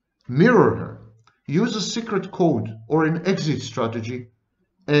 Mirror her. Use a secret code or an exit strategy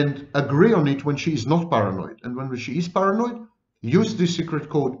and agree on it when she is not paranoid. And when she is paranoid, use this secret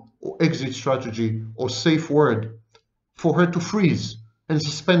code or exit strategy or safe word for her to freeze and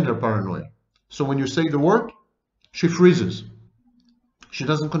suspend her paranoia. So when you say the word, she freezes. She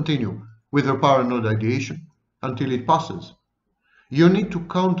doesn't continue with her paranoid ideation until it passes. You need to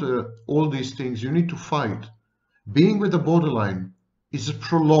counter all these things. You need to fight. Being with a borderline is a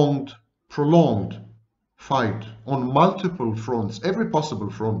prolonged fight on multiple fronts, every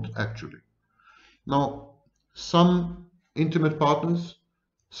possible front, actually. Now, some intimate partners,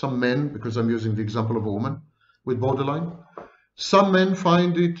 some men, because I'm using the example of a woman with borderline, some men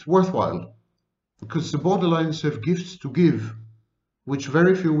find it worthwhile because the borderlines have gifts to give, which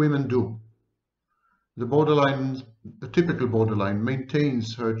very few women do. The borderline, a typical borderline,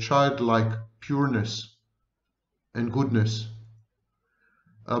 maintains her childlike pureness and goodness.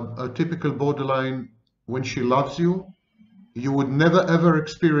 A typical borderline, when she loves you, you would never ever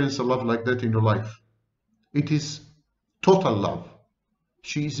experience a love like that in your life. It is total love.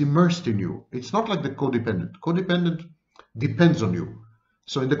 She is immersed in you. It's not like the codependent. Codependent depends on you.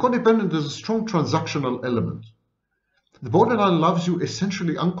 So in the codependent, there's a strong transactional element. The borderline loves you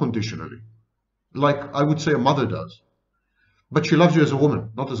essentially unconditionally, like I would say a mother does. But she loves you as a woman,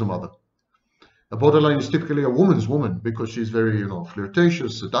 not as a mother. A borderline is typically a woman's woman because she's very,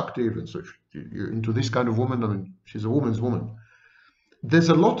 flirtatious, seductive, and so if you're into this kind of woman, I mean, she's a woman's woman. There's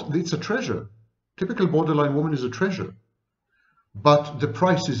a lot, it's a treasure. Typical borderline woman is a treasure. But the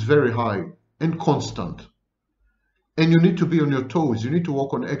price is very high and constant. And you need to be on your toes. You need to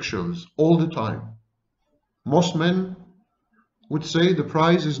walk on eggshells all the time. Most men would say the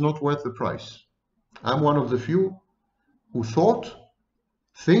price is not worth the price. I'm one of the few who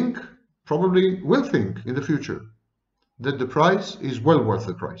probably will think in the future that the price is well worth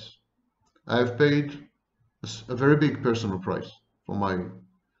the price. I have paid a very big personal price for my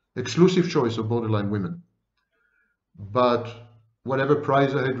exclusive choice of borderline women. But whatever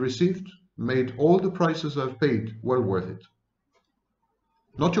price I had received made all the prices I've paid well worth it.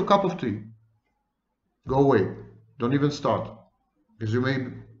 Not your cup of tea. Go away. Don't even start. Because you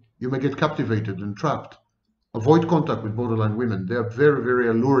may get captivated and trapped. Avoid contact with borderline women. They are very, very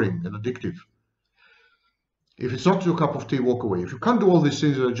alluring and addictive. If it's not your cup of tea, walk away. If you can't do all these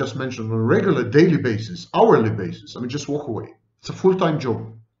things that I just mentioned on a regular, daily basis, hourly basis, I mean, just walk away. It's a full-time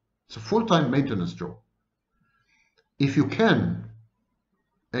job. It's a full-time maintenance job. If you can,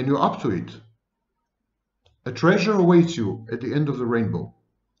 and you're up to it, a treasure awaits you at the end of the rainbow.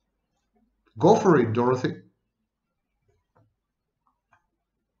 Go for it, Dorothy.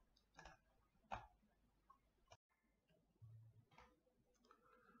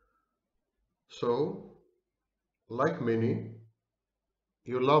 So, like many,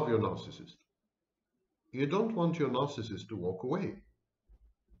 you love your narcissist. You don't want your narcissist to walk away.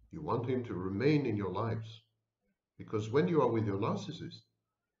 You want him to remain in your lives. Because when you are with your narcissist,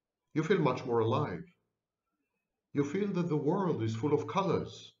 you feel much more alive. You feel that the world is full of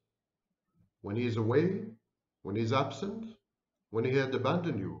colors. When he is away, when he is absent, when he had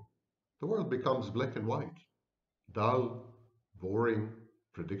abandoned you, the world becomes black and white, dull, boring,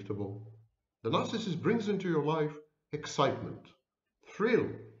 predictable. The narcissist brings into your life excitement, thrill,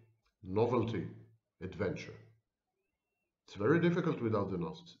 novelty, adventure. It's very difficult without the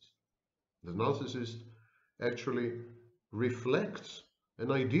narcissist. The narcissist actually reflects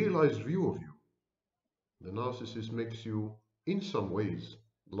an idealized view of you. The narcissist makes you, in some ways,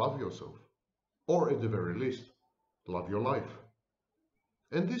 love yourself, or at the very least, love your life.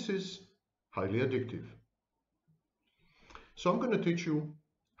 And this is highly addictive. So I'm going to teach you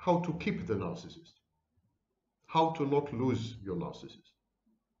how to keep the narcissist, how to not lose your narcissist,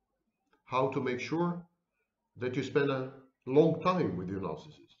 how to make sure that you spend a long time with your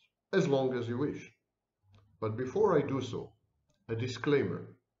narcissist, as long as you wish. But before I do so, a disclaimer.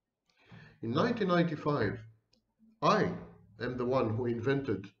 In 1995, I am the one who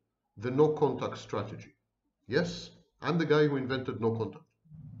invented the no contact strategy. Yes, I'm the guy who invented no contact.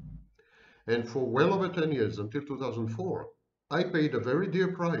 And for well over 10 years, until 2004, I paid a very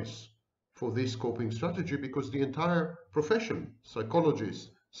dear price for this coping strategy because the entire profession, psychologists,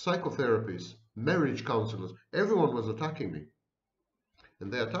 psychotherapists, marriage counselors, everyone was attacking me.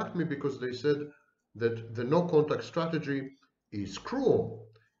 And they attacked me because they said that the no contact strategy is cruel,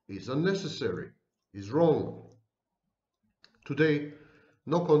 is unnecessary, is wrong. Today,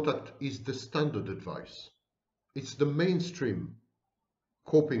 no contact is the standard advice. It's the mainstream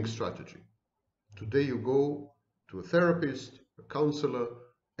coping strategy. Today you go to a therapist, a counselor,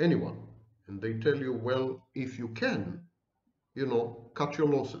 anyone, and they tell you, well, if you can, cut your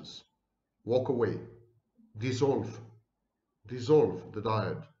losses, walk away, dissolve the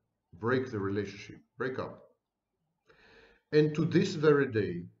dyad, break the relationship, break up. And to this very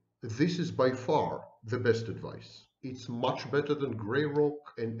day, this is by far the best advice. It's much better than grey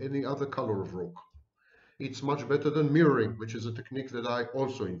rock and any other color of rock. It's much better than mirroring, which is a technique that I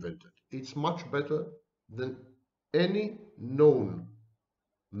also invented. It's much better than any known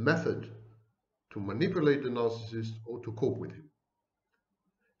method to manipulate the narcissist or to cope with him.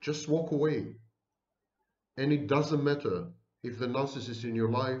 Just walk away. And it doesn't matter if the narcissist in your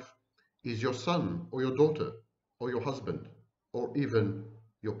life is your son or your daughter or your husband or even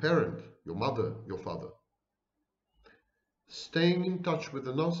your parent, your mother, your father. Staying in touch with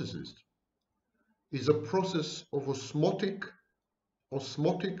the narcissist is a process of osmotic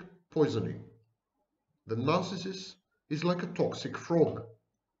poisoning. The narcissist is like a toxic frog.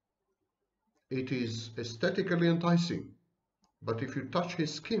 It is aesthetically enticing, but if you touch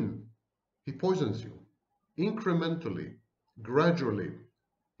his skin, he poisons you, incrementally, gradually,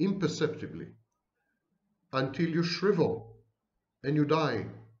 imperceptibly, until you shrivel and you die,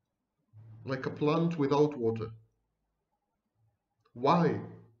 like a plant without water. Why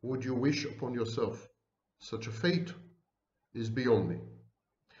would you wish upon yourself such a fate is beyond me.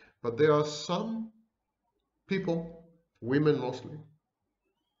 But there are some people, women mostly,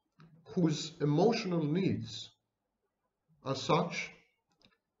 whose emotional needs are such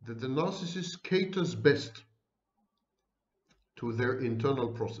that the narcissist caters best to their internal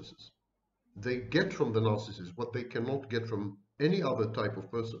processes. They get from the narcissist what they cannot get from any other type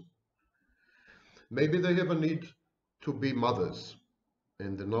of person. Maybe they have a need to be mothers,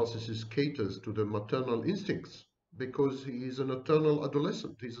 and the narcissist caters to their maternal instincts because he is an eternal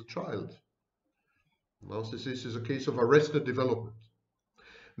adolescent, he's a child. Narcissist is a case of arrested development.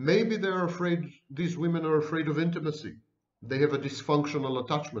 Maybe they're afraid, these women are afraid of intimacy. They have a dysfunctional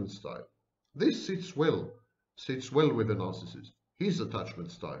attachment style. This sits well with the narcissist. His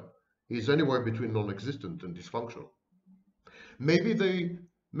attachment style is anywhere between non-existent and dysfunctional. Maybe they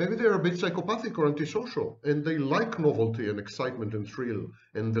Maybe they're a bit psychopathic or antisocial, and they like novelty and excitement and thrill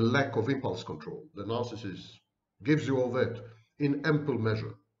and the lack of impulse control. The narcissist gives you all that in ample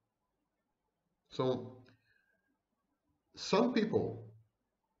measure. So some people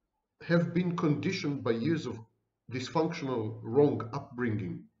have been conditioned by years of dysfunctional, wrong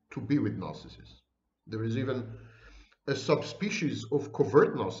upbringing to be with narcissists. There is even a subspecies of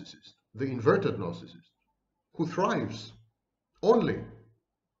covert narcissist, the inverted narcissist, who thrives only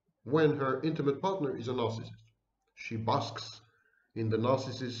when her intimate partner is a narcissist. She basks in the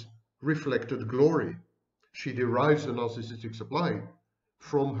narcissist's reflected glory. She derives the narcissistic supply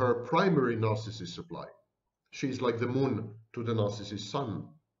from her primary narcissist supply. She is like the moon to the narcissist's sun.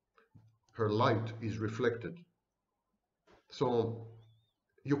 Her light is reflected. So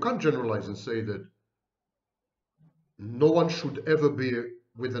you can't generalize and say that no one should ever be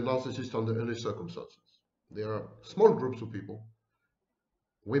with a narcissist under any circumstances. There are small groups of people,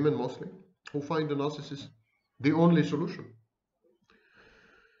 women mostly, who find the narcissist the only solution,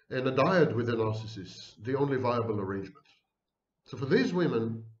 and a diet with a narcissist the only viable arrangement. So for these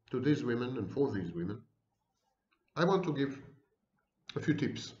women, to these women and for these women, I want to give a few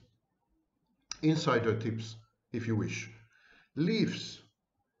tips, insider tips if you wish, leaves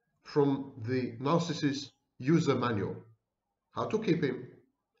from the narcissist user manual, how to keep him,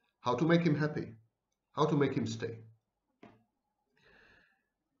 how to make him happy, how to make him stay.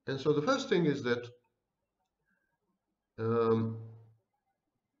 And so the first thing is that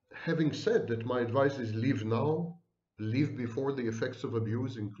having said that, my advice is leave now, leave before the effects of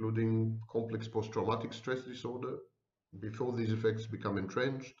abuse, including complex post-traumatic stress disorder, before these effects become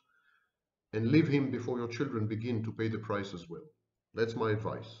entrenched, and leave him before your children begin to pay the price as well. That's my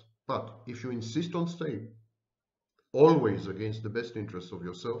advice. But if you insist on staying, always against the best interests of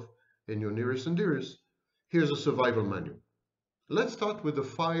yourself and your nearest and dearest, here's a survival manual. Let's start with the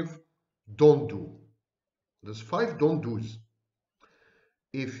 5 don't do. There's 5 don't do's.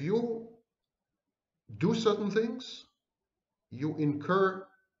 If you do certain things, you incur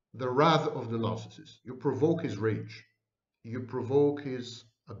the wrath of the narcissist. You provoke his rage. You provoke his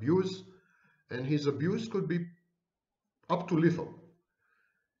abuse, and his abuse could be up to lethal.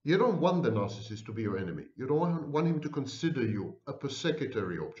 You don't want the narcissist to be your enemy. You don't want him to consider you a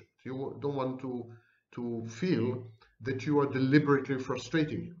persecutory object. You don't want to feel that you are deliberately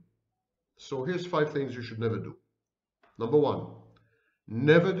frustrating him. So here's 5 things you should never do. Number 1,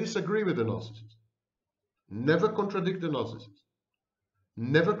 never disagree with the narcissist. Never contradict the narcissist.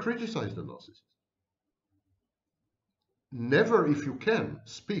 Never criticize the narcissist. Never, if you can,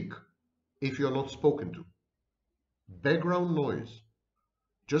 speak if you're not spoken to. Background noise.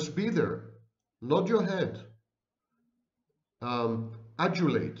 Just be there. Nod your head.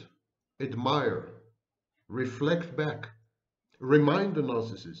 Adulate. Admire. Reflect back. Remind the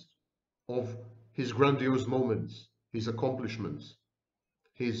narcissist of his grandiose moments, his accomplishments,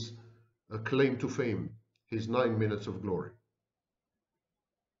 his claim to fame, his 9 minutes of glory.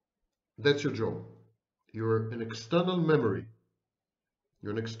 That's your job. You're an external memory.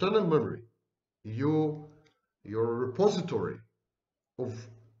 You're an external memory. You're a repository of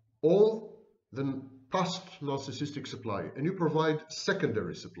all the past narcissistic supply, and you provide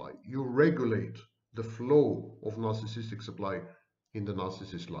secondary supply. You regulate the flow of narcissistic supply in the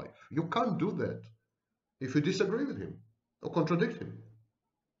narcissist's life. You can't do that if you disagree with him or contradict him,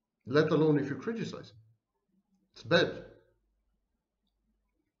 let alone if you criticize him. It's bad.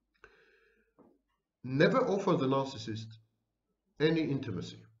 Never offer the narcissist any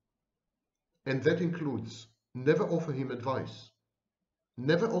intimacy, and that includes never offer him advice,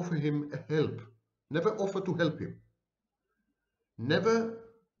 never offer him a help, never offer to help him, never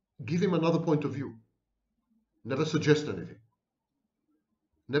give him another point of view, never suggest anything,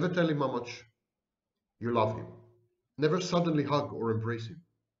 never tell him how much you love him, never suddenly hug or embrace him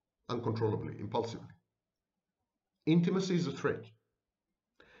uncontrollably, impulsively. Intimacy is a threat.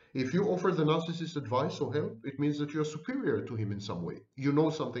 If you offer the narcissist advice or help, it means that you're superior to him in some way. You know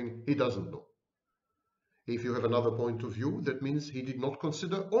something he doesn't know. If you have another point of view, that means he did not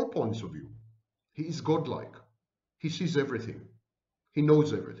consider all points of view. He is godlike. He sees everything. He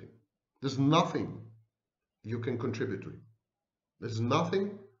knows everything. There's nothing you can contribute to him. There's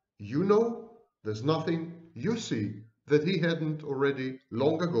nothing you know, there's nothing you see that he hadn't already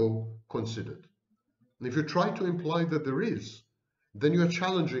long ago considered. And if you try to imply that there is, then you are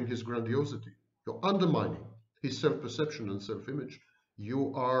challenging his grandiosity. You're undermining his self-perception and self-image.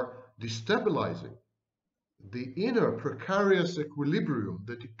 You are destabilizing the inner precarious equilibrium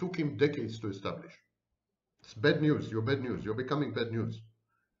that it took him decades to establish. It's bad news. You're bad news. You're becoming bad news.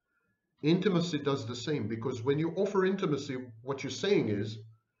 Intimacy does the same, because when you offer intimacy, what you're saying is,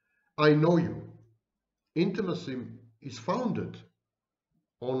 I know you. Intimacy is founded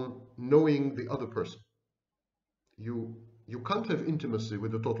on knowing the other person. You can't have intimacy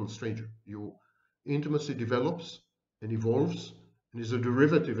with a total stranger. Intimacy develops and evolves and is a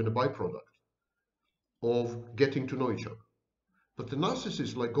derivative and a byproduct of getting to know each other. But the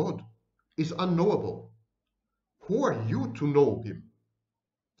narcissist, like God, is unknowable. Who are you to know him?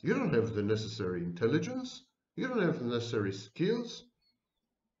 You don't have the necessary intelligence. You don't have the necessary skills.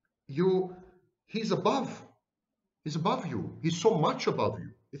 He's above. He's above you. He's so much above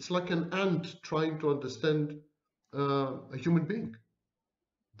you. It's like an ant trying to understand a human being.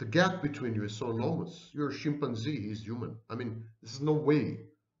 The gap between you is so enormous. You're a chimpanzee, he's human. I mean, there's no way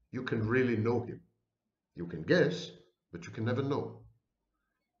you can really know him. You can guess, but you can never know.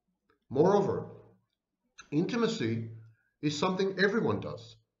 Moreover, intimacy is something everyone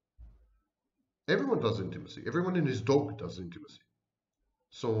does. Everyone does intimacy. Everyone and his dog does intimacy.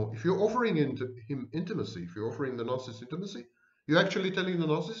 So if you're offering him intimacy, if you're offering the narcissist intimacy, you're actually telling the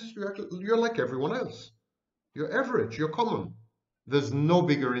narcissist you're like everyone else. You're average, you're common. There's no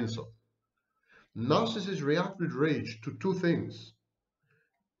bigger insult. Narcissists react with rage to two things: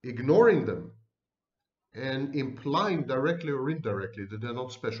 ignoring them and implying directly or indirectly that they're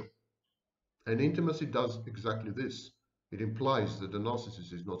not special. And intimacy does exactly this. It implies that the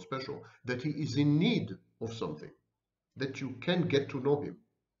narcissist is not special, that he is in need of something, that you can get to know him,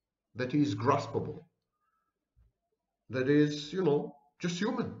 that he is graspable, that is, just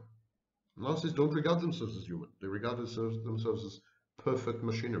human. Narcissists don't regard themselves as human. They regard themselves as perfect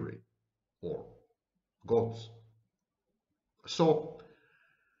machinery or gods. So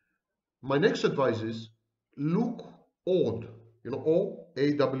my next advice is look awed,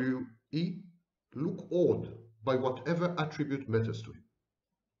 O-A-W-E, look awed by whatever attribute matters to him.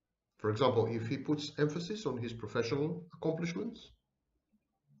 For example, if he puts emphasis on his professional accomplishments,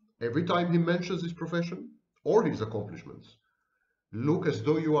 every time he mentions his profession or his accomplishments, look as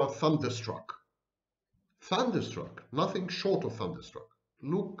though you are thunderstruck. Thunderstruck, nothing short of thunderstruck.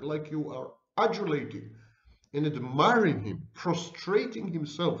 Look like you are adulating and admiring him, prostrating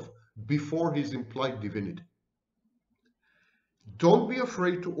himself before his implied divinity. Don't be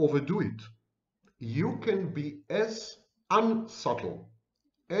afraid to overdo it. You can be as unsubtle,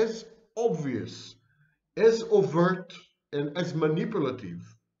 as obvious, as overt, and as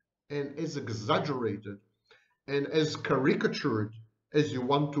manipulative, and as exaggerated, and as caricatured as you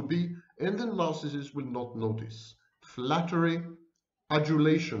want to be, and the narcissist will not notice. Flattery,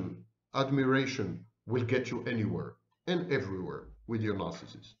 adulation, admiration will get you anywhere and everywhere with your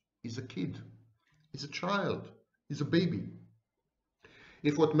narcissist. He's a kid, he's a child, he's a baby.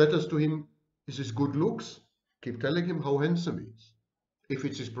 If what matters to him is his good looks, keep telling him how handsome he is. If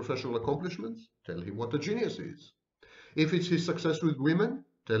it's his professional accomplishments, tell him what a genius he is. If it's his success with women,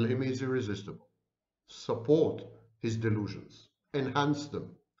 tell him he's irresistible. Support his delusions, enhance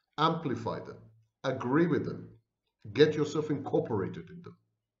them, amplify them, agree with them, get yourself incorporated in them.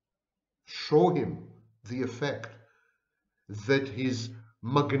 Show him the effect that his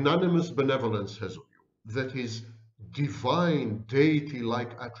magnanimous benevolence has on you, that his divine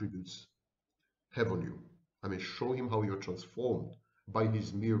deity-like attributes have on you. I mean, show him how you're transformed by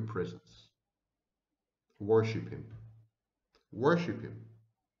his mere presence. Worship him. Worship him.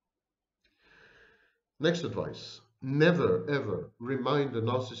 Next advice. Never ever remind the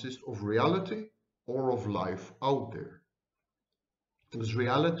narcissist of reality or of life out there. Because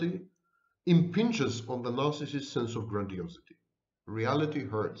reality impinges on the narcissist's sense of grandiosity. Reality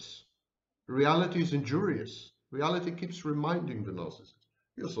hurts. Reality is injurious. Reality keeps reminding the narcissist,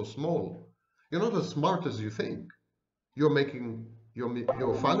 you're so small. You're not as smart as you think. You're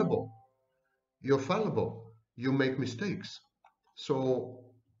fallible. You're fallible. You make mistakes. So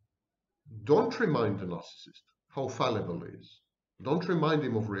don't remind the narcissist how fallible he is. Don't remind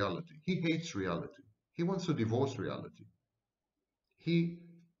him of reality. He hates reality. He wants to divorce reality.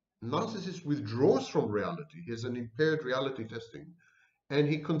 Narcissist withdraws from reality. He has an impaired reality testing, and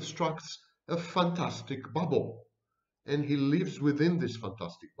he constructs a fantastic bubble. And he lives within this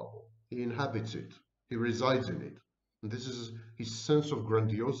fantastic bubble. He inhabits it. He resides in it. And this is his sense of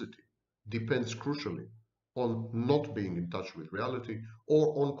grandiosity depends crucially on not being in touch with reality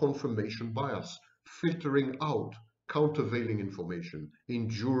or on confirmation bias, filtering out countervailing information,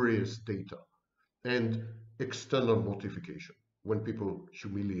 injurious data, and external mortification when people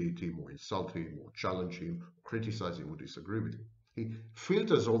humiliate him or insult him or challenge him, criticize him or disagree with him. He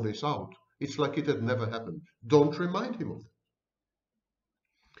filters all this out. It's like it had never happened. Don't remind him of it.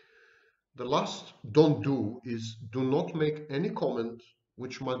 The last don't do is do not make any comment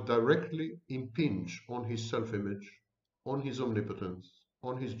which might directly impinge on his self-image, on his omnipotence,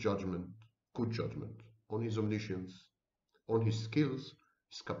 on his judgment, good judgment, on his omniscience, on his skills,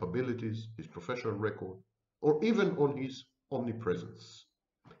 his capabilities, his professional record, or even on his omnipresence.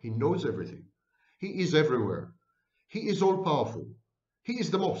 He knows everything. He is everywhere. He is all powerful. He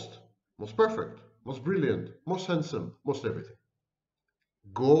is the most perfect, most brilliant, most handsome, most everything.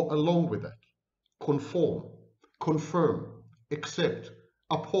 Go along with that. Conform, confirm, accept,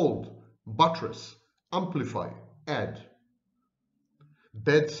 uphold, buttress, amplify, add.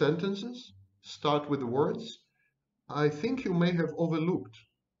 Bad sentences start with the words, I think you may have overlooked,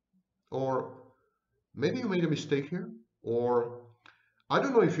 or maybe you made a mistake here, or I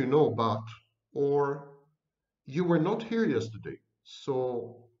don't know if you know, but, or you were not here yesterday,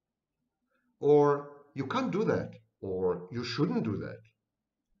 so, or you can't do that, or you shouldn't do that.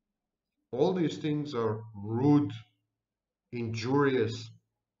 All these things are rude, injurious,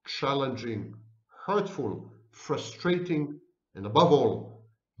 challenging, hurtful, frustrating, and above all,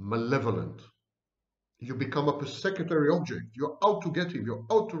 malevolent. You become a persecutory object. You're out to get him. You're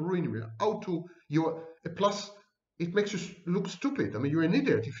out to ruin him. You're plus, it makes you look stupid. I mean, you're an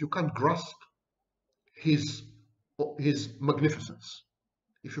idiot if you can't grasp his magnificence.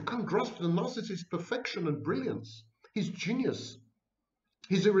 If you can't grasp the narcissist's perfection and brilliance, his genius,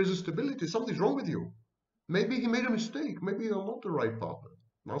 his irresistibility, something's wrong with you. Maybe he made a mistake. Maybe you're not the right partner.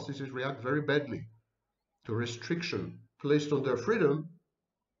 Narcissists react very badly to restriction placed on their freedom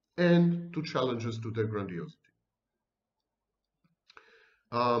and to challenges to their grandiosity.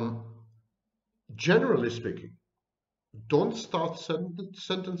 Generally speaking, don't start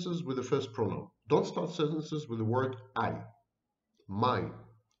sentences with the first pronoun. Don't start sentences with the word I, my,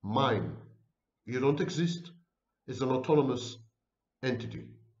 mine. You don't exist as an autonomous entity.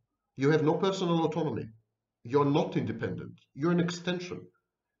 You have no personal autonomy. You're not independent. You're an extension.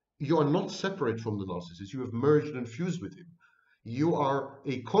 You are not separate from the narcissist. You have merged and fused with him. You are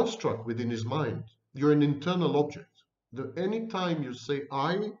a construct within his mind. You're an internal object. Any time you say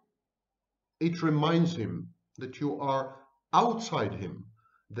I, it reminds him that you are outside him,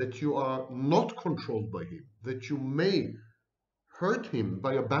 that you are not controlled by him, that you may hurt him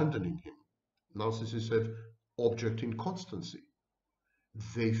by abandoning him. Narcissists have object inconstancy.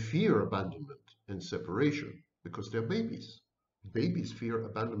 They fear abandonment and separation because they're babies. Babies fear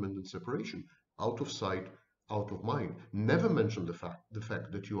abandonment and separation, out of sight, out of mind. Never mention the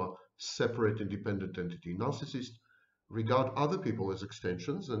fact that you are separate, independent entity. Narcissists regard other people as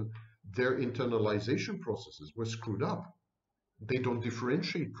extensions, and their internalization processes were screwed up. They don't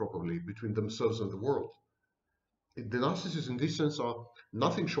differentiate properly between themselves and the world. The narcissists in this sense are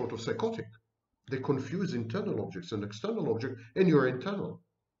nothing short of psychotic. They confuse internal objects and external objects, and you're internal.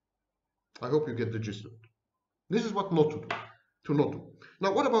 I hope you get the gist of it. This is what not to do, to not do.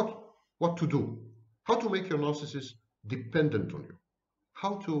 Now, what about what to do? How to make your narcissist dependent on you?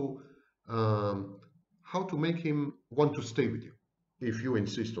 How to make him want to stay with you, if you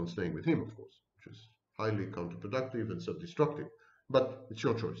insist on staying with him, of course, which is highly counterproductive and self-destructive. But it's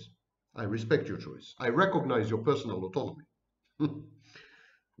your choice. I respect your choice. I recognize your personal autonomy.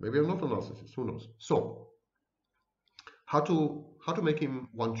 Maybe I'm not a narcissist, who knows? So, how to make him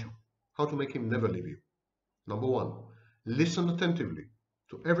want you? How to make him never leave you? Number one, listen attentively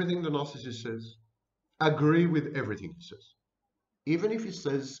to everything the narcissist says. Agree with everything he says. Even if he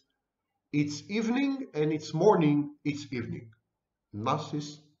says, it's evening and it's morning, it's evening.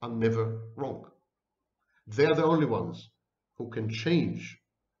 Narcissists are never wrong. They are the only ones who can change,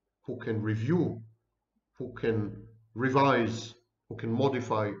 who can review, who can revise, who can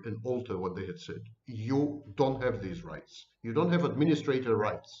modify and alter what they had said. You don't have these rights. You don't have administrator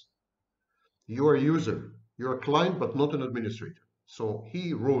rights. You are a user. You're a client, but not an administrator. So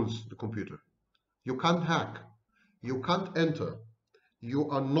he rules the computer. You can't hack. You can't enter. You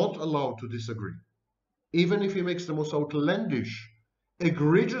are not allowed to disagree. Even if he makes the most outlandish,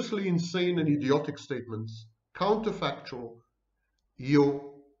 egregiously insane and idiotic statements, counterfactual,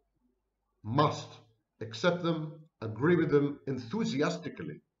 you must accept them, agree with them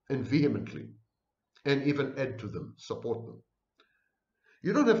enthusiastically and vehemently, and even add to them, support them.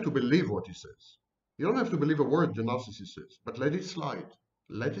 You don't have to believe what he says. You don't have to believe a word the narcissist says, but let it slide.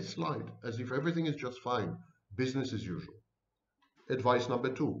 Let it slide, as if everything is just fine, business as usual. Advice number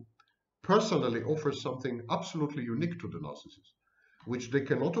two, personally offer something absolutely unique to the narcissist, which they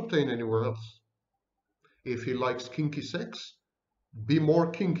cannot obtain anywhere else. If he likes kinky sex, be more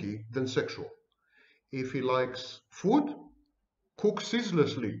kinky than sexual. If he likes food, cook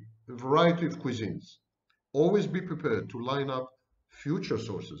ceaselessly a variety of cuisines. Always be prepared to line up future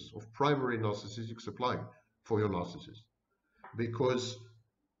sources of primary narcissistic supply for your narcissist, because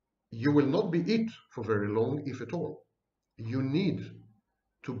you will not be it for very long, if at all. You need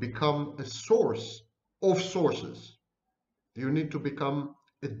to become a source of sources. You need to become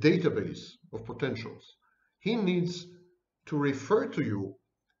a database of potentials. He needs to refer to you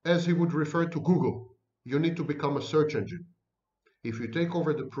as he would refer to Google. You need to become a search engine. If you take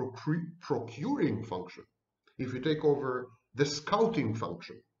over the procuring function, if you take over the scouting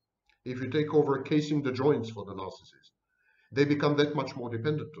function, if you take over casing the joints for the narcissist, they become that much more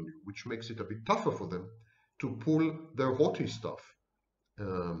dependent on you, which makes it a bit tougher for them to pull their haughty stuff,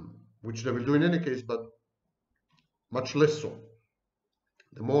 which they will do in any case, but much less so.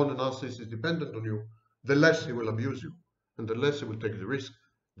 The more the narcissist is dependent on you, the less he will abuse you, and the less he will take the risk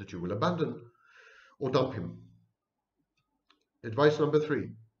that you will abandon or dump him. Advice number 3,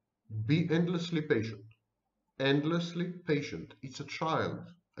 be endlessly patient. Endlessly patient. It's a child,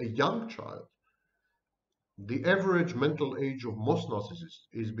 a young child. The average mental age of most narcissists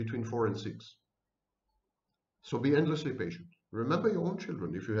is between 4 and 6. So be endlessly patient. Remember your own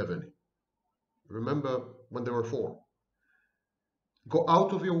children, if you have any. Remember when they were 4. Go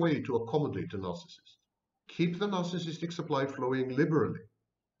out of your way to accommodate a narcissist. Keep the narcissistic supply flowing liberally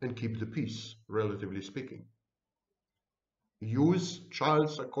and keep the peace, relatively speaking. Use child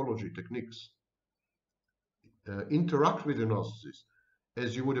psychology techniques. Interact with your narcissist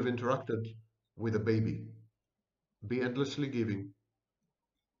as you would have interacted with a baby. Be endlessly giving.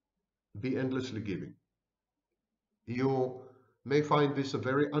 Be endlessly giving. You may find this a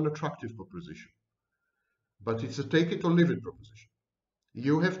very unattractive proposition, but it's a take it or leave it proposition.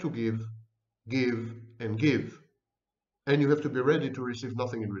 You have to give, and give, and you have to be ready to receive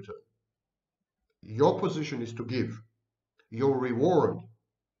nothing in return. Your position is to give. Your reward,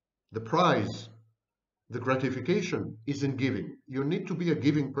 the prize, the gratification is in giving. You need to be a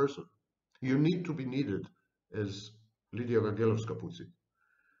giving person. You need to be needed, as Lydia Gagilevska puts it.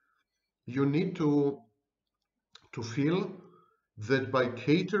 You need to feel that by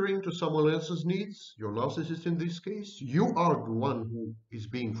catering to someone else's needs, your narcissist in this case, you are the one who is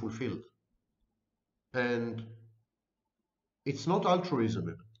being fulfilled. And it's not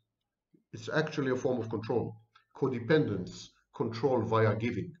altruism, it's actually a form of control. Codependence, control via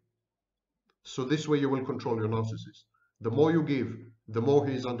giving. So this way you will control your narcissist. The more you give, the more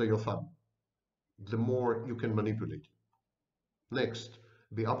he is under your thumb, the more you can manipulate him. Next,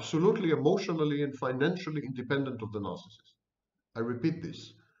 be absolutely emotionally and financially independent of the narcissist. I repeat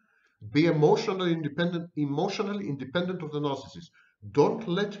this. Be emotionally independent of the narcissist. Don't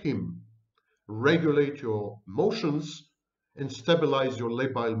let him regulate your emotions and stabilize your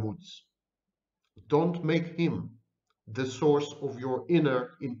labile moods. Don't make him the source of your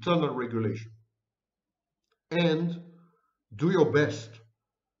internal regulation. And do your best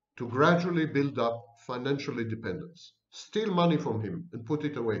to gradually build up financial independence. Steal money from him and put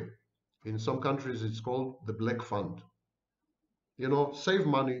it away. In some countries, it's called the black fund. You know, save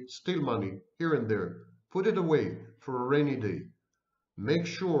money, steal money here and there. Put it away for a rainy day. Make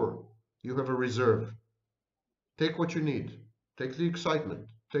sure you have a reserve. Take what you need. Take the excitement.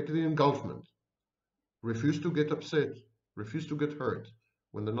 Take the engulfment. Refuse to get upset. Refuse to get hurt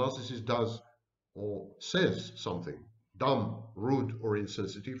when the narcissist does or says something dumb, rude, or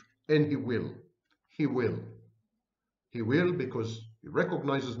insensitive, and he will. He will. He will because he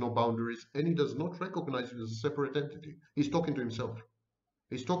recognizes no boundaries and he does not recognize you as a separate entity. He's talking to himself.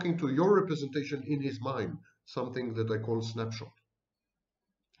 He's talking to your representation in his mind, something that I call snapshot.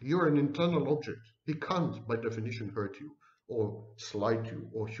 You're an internal object. He can't, by definition, hurt you, or slight you,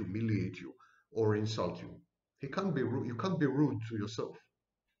 or humiliate you, or insult you. He can't be rude. You can't be rude to yourself.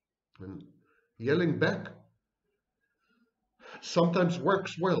 And yelling back sometimes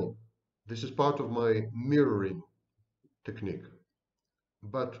works well. This is part of my mirroring technique.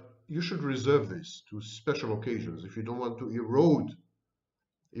 But you should reserve this to special occasions if you don't want to erode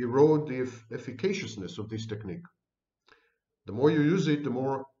the efficaciousness of this technique. The more you use it, the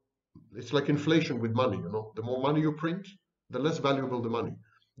more it's like inflation with money, you know. The more money you print, the less valuable the money.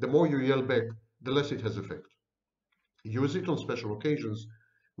 The more you yell back, the less it has effect. Use it on special occasions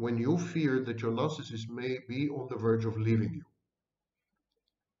when you fear that your narcissist may be on the verge of leaving you.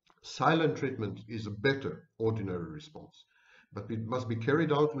 Silent treatment is a better ordinary response, but it must be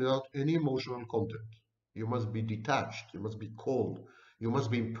carried out without any emotional content. You must be detached, you must be cold, you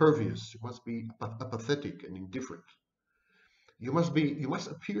must be impervious, you must be apathetic and indifferent. You must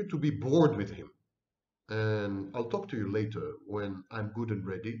appear to be bored with him. And I'll talk to you later when I'm good and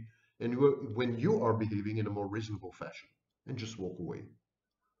ready, and when you are behaving in a more reasonable fashion, and just walk away.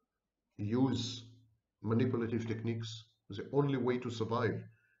 Use manipulative techniques. The only way to survive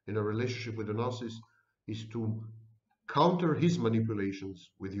in a relationship with a narcissist is to counter his manipulations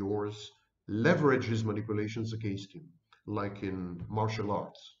with yours, leverage his manipulations against him. like in martial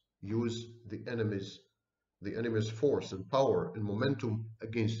arts. Use the enemy's force and power and momentum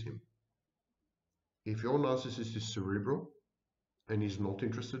against him. If your narcissist is cerebral and is not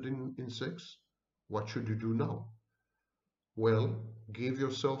interested in sex, what should you do now? Well, give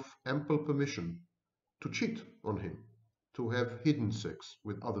yourself ample permission to cheat on him, to have hidden sex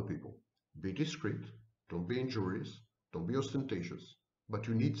with other people. Be discreet, don't be injurious, don't be ostentatious, but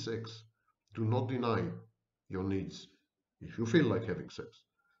you need sex. Do not deny your needs if you feel like having sex.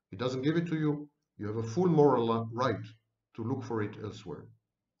 He doesn't give it to you, you have a full moral right to look for it elsewhere.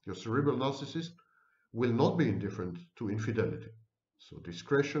 Your cerebral narcissist will not be indifferent to infidelity. So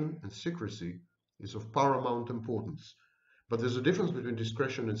discretion and secrecy is of paramount importance. But there's a difference between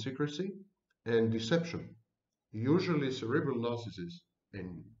discretion and secrecy and deception. Usually cerebral narcissists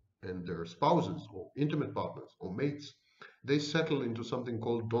and their spouses or intimate partners or mates, they settle into something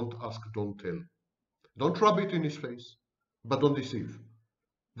called don't ask, don't tell. Don't rub it in his face, but don't deceive.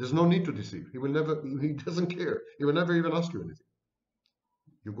 There's no need to deceive. He doesn't care. He will never even ask you anything.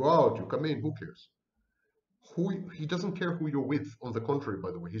 You go out, you come in, who cares? He doesn't care who you're with. On the contrary,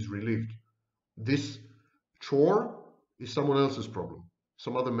 by the way, he's relieved. This chore is someone else's problem,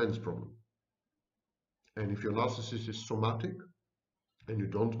 some other man's problem. And if your narcissist is somatic and you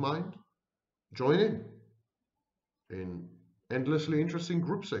don't mind, join in endlessly interesting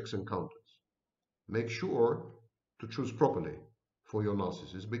group sex encounters. Make sure to choose properly for your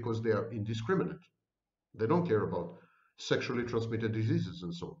narcissist because they are indiscriminate. They don't care about sexually transmitted diseases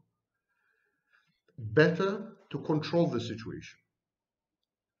and so on. Better to control the situation.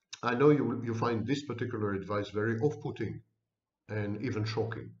 I know you find this particular advice very off-putting and even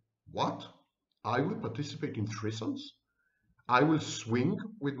shocking. What? I will participate in threesomes? I will swing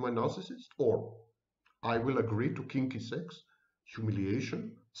with my narcissist? Or I will agree to kinky sex,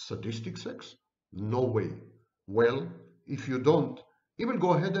 humiliation, sadistic sex? No way. Well, if you don't, he will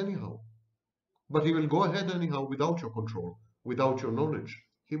go ahead anyhow. But he will go ahead anyhow without your control, without your knowledge.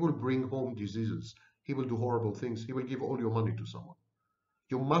 He will bring home diseases. He will do horrible things. He will give all your money to someone.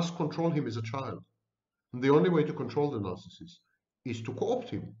 You must control him as a child. And the only way to control the narcissist is to co-opt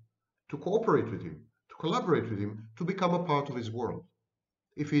him, to cooperate with him, to collaborate with him, to become a part of his world.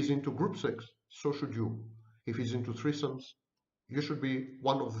 If he's into group sex, so should you. If he's into threesomes, you should be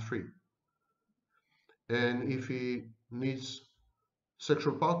one of the three. And if he needs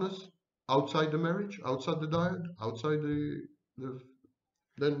sexual partners outside the marriage, outside the diet, outside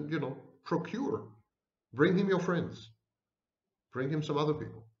then, procure. Bring him your friends. Bring him some other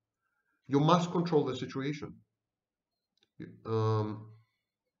people. You must control the situation.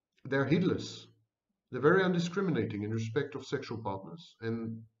 They're heedless. They're very undiscriminating in respect of sexual partners.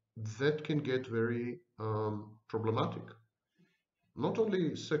 And that can get very problematic. Not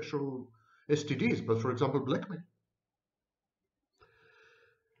only sexual STDs, but for example, blackmail.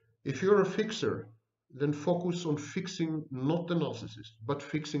 If you're a fixer, then focus on fixing not the narcissist, but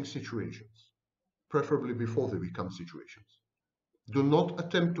fixing situations, preferably before they become situations. Do not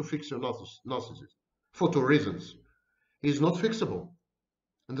attempt to fix your narcissist for two reasons. He's not fixable.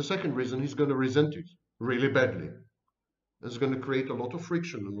 And the second reason, he's going to resent it really badly. It's going to create a lot of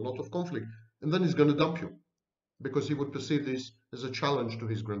friction and a lot of conflict. And then he's going to dump you because he would perceive this as a challenge to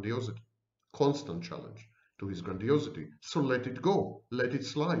his grandiosity, constant challenge to his grandiosity. So let it go, let it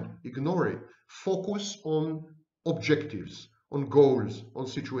slide, ignore it. Focus on objectives, on goals, on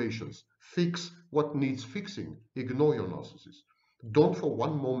situations. Fix what needs fixing. Ignore your narcissist. Don't for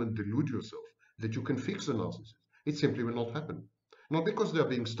one moment delude yourself that you can fix a narcissist. It simply will not happen. Not because they're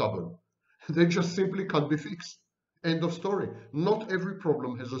being stubborn. They just simply can't be fixed. End of story. Not every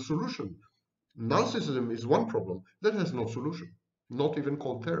problem has a solution. Narcissism is one problem that has no solution, not even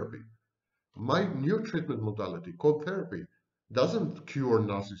called therapy. My new treatment modality, called therapy, doesn't cure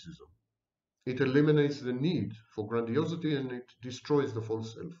narcissism. It eliminates the need for grandiosity and it destroys the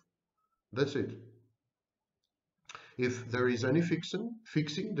false self. That's it. If there is any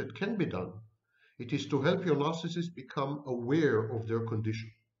fixing that can be done, it is to help your narcissist become aware of their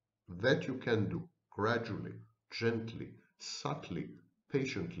condition. That you can do gradually, gently, subtly,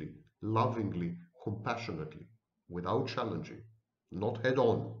 patiently, lovingly, compassionately, without challenging, not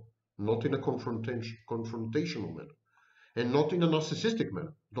head-on, not in a confrontational manner, and not in a narcissistic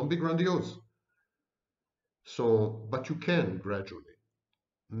manner. Don't be grandiose. But you can gradually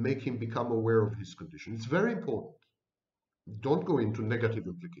make him become aware of his condition. It's very important. Don't go into negative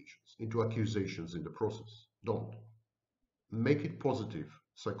implications, into accusations in the process. Don't. Make it positive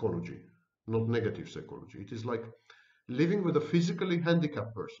psychology, not negative psychology. It is like living with a physically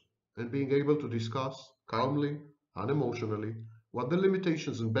handicapped person and being able to discuss calmly, unemotionally, what the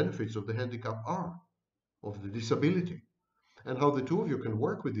limitations and benefits of the handicap are, of the disability, and how the two of you can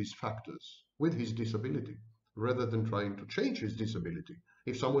work with these factors, with his disability, rather than trying to change his disability.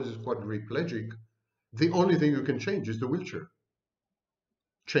 If someone is quadriplegic, the only thing you can change is the wheelchair.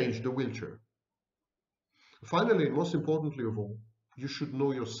 Change the wheelchair. Finally, and most importantly of all, you should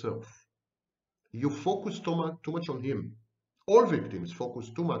know yourself. You focus too much on him. All victims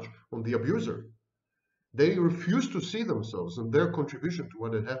focus too much on the abuser. They refuse to see themselves and their contribution to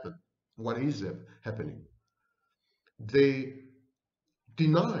what had happened, what is happening. They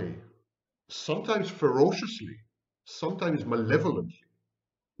deny, sometimes ferociously, sometimes malevolently,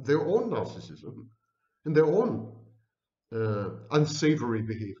 their own narcissism and their own unsavory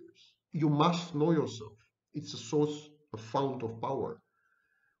behaviors. You must know yourself. It's a source, a fount of power.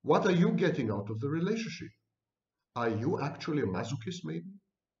 What are you getting out of the relationship? Are you actually a masochist, maybe?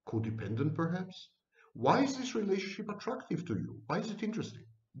 Codependent, perhaps? Why is this relationship attractive to you? Why is it interesting?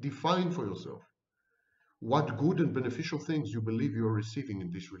 Define for yourself what good and beneficial things you believe you are receiving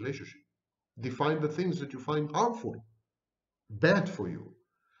in this relationship. Define the things that you find harmful, bad for you.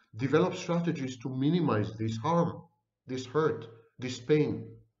 Develop strategies to minimize this harm, this hurt, this pain,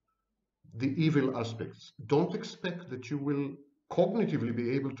 the evil aspects. Don't expect that you will cognitively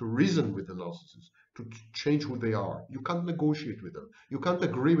be able to reason with the narcissist to change who they are. You can't negotiate with them. You can't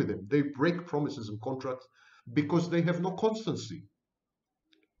agree with them. They break promises and contracts because they have no constancy.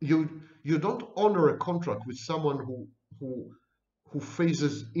 You don't honor a contract with someone who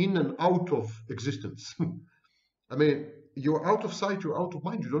phases in and out of existence. I mean, you're out of sight, you're out of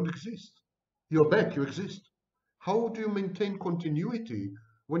mind, you don't exist. You're back, you exist. How do you maintain continuity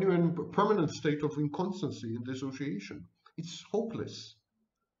when you're in a permanent state of inconstancy and dissociation? It's hopeless.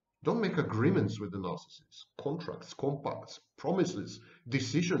 Don't make agreements with the narcissist. Contracts, compacts, promises,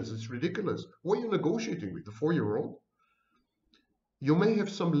 decisions. It's ridiculous. What are you negotiating with? The 4-year-old? You may have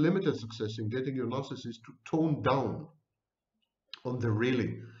some limited success in getting your narcissist to tone down on the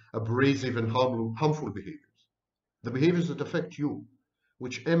really abrasive and harmful behaviors. The behaviors that affect you,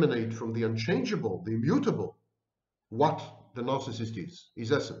 which emanate from the unchangeable, the immutable, what the narcissist is,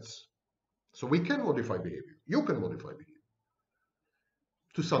 his essence. So we can modify behavior. You can modify behavior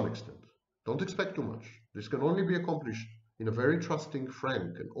to some extent. Don't expect too much. This can only be accomplished in a very trusting,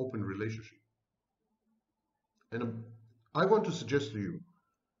 frank, and open relationship. And I want to suggest to you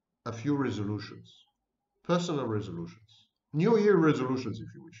a few resolutions, personal resolutions, New Year resolutions, if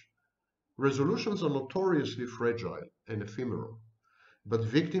you wish. Resolutions are notoriously fragile and ephemeral, but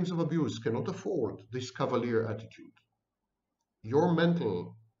victims of abuse cannot afford this cavalier attitude. Your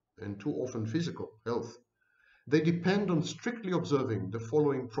mental and too often physical health, they depend on strictly observing the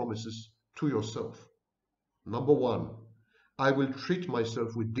following promises to yourself. Number 1, I will treat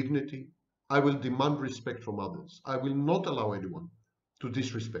myself with dignity. I will demand respect from others. I will not allow anyone to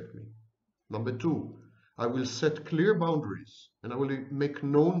disrespect me. Number 2, I will set clear boundaries and I will make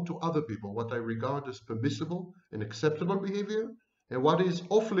known to other people what I regard as permissible and acceptable behavior and what is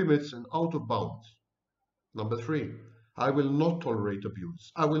off limits and out of bounds. Number 3, I will not tolerate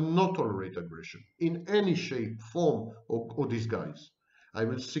abuse. I will not tolerate aggression in any shape, form, or disguise. I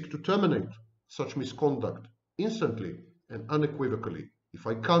will seek to terminate such misconduct instantly and unequivocally. If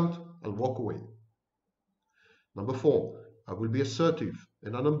I can't, I'll walk away. Number 4, I will be assertive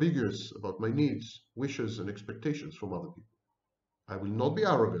and unambiguous about my needs, wishes, and expectations from other people. I will not be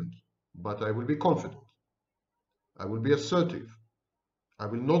arrogant, but I will be confident. I will be assertive. I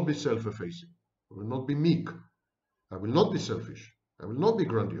will not be self-effacing. I will not be meek. I will not be selfish. I will not be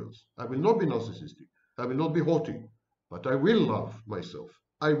grandiose. I will not be narcissistic. I will not be haughty. But I will love myself.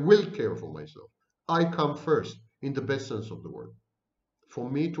 I will care for myself. I come first in the best sense of the word. For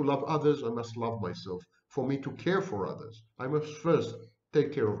me to love others, I must love myself. For me to care for others, I must first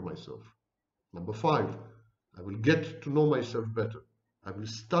take care of myself. Number 5, I will get to know myself better. I will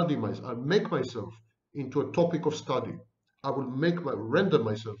study myself. I'll make myself into a topic of study. I will render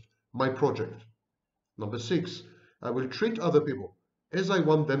myself my project. Number 6, I will treat other people as I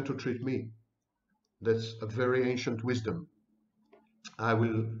want them to treat me. That's a very ancient wisdom. I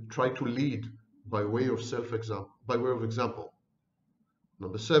will try to lead by way of example.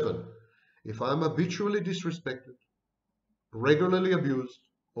 Number 7, if I am habitually disrespected, regularly abused,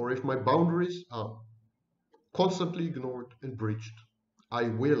 or if my boundaries are constantly ignored and breached, I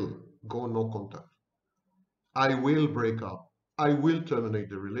will go no contact. I will break up. I will terminate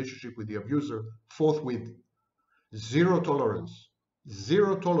the relationship with the abuser forthwith. Zero tolerance.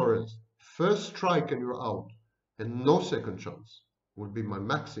 Zero tolerance. First strike and you're out, and no second chance would be my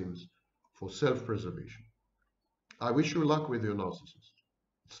maxims for self-preservation. I wish you luck with your narcissist.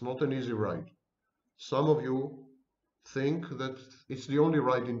 It's not an easy ride. Some of you think that it's the only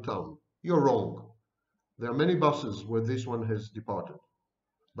ride in town. You're wrong. There are many buses where this one has departed,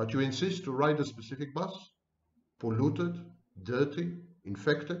 but you insist to ride a specific bus, polluted, dirty,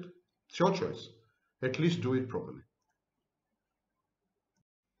 infected. It's your choice. At least do it properly.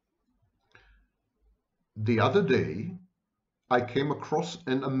 The other day, I came across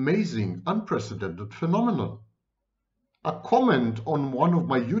an amazing, unprecedented phenomenon. A comment on one of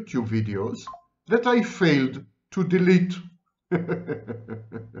my YouTube videos that I failed to delete.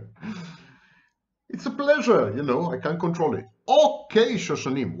 It's a pleasure, you know, I can't control it. Okay,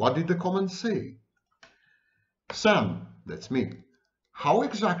 Shoshanim, what did the comment say? Sam, that's me. How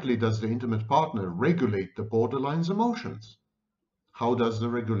exactly does the intimate partner regulate the borderline's emotions? How does the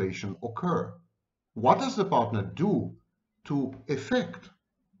regulation occur? What does the partner do to effect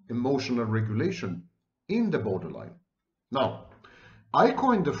emotional regulation in the borderline? Now, I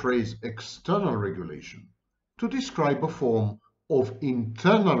coined the phrase external regulation to describe a form of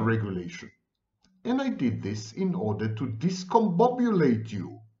internal regulation. And I did this in order to discombobulate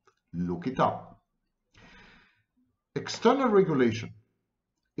you. Look it up. External regulation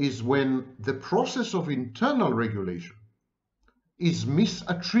is when the process of internal regulation is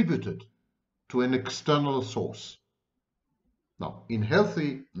misattributed to an external source. Now, in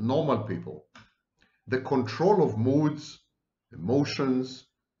healthy, normal people, the control of moods, emotions,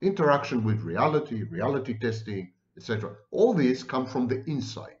 interaction with reality testing, etc., all these come from the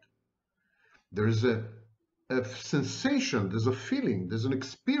inside. There is a sensation, there's a feeling, there's an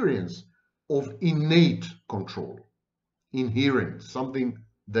experience of innate control, inherent, something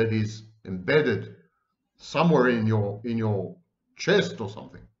that is embedded somewhere in your chest or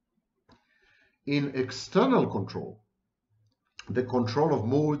something. In external control, the control of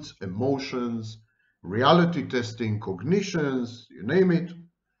moods, emotions, reality testing, cognitions, you name it,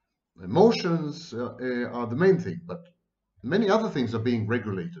 emotions are the main thing, but many other things are being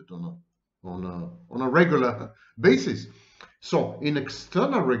regulated on a regular basis. So in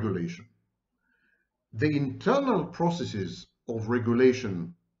external regulation, the internal processes of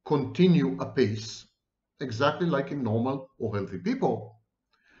regulation continue apace, exactly like in normal or healthy people,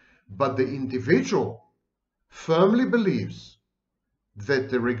 but the individual firmly believes that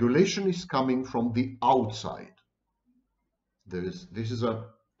the regulation is coming from the outside. This is a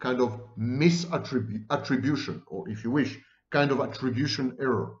kind of misattribution, or if you wish, kind of attribution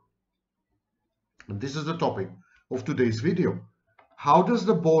error. And this is the topic of today's video. How does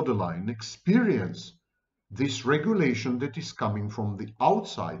the borderline experience this regulation that is coming from the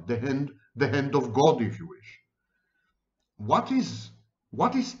outside, the hand of God, if you wish? What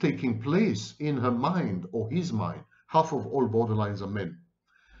is taking place in her mind or his mind? Half of all borderlines are men.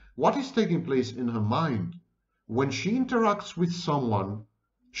 What is taking place in her mind when she interacts with someone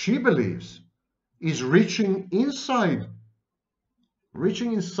she believes is reaching inside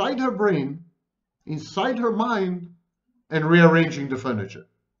her brain, inside her mind, and rearranging the furniture?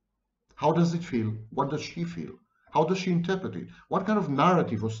 How does it feel? What does she feel? How does she interpret it? What kind of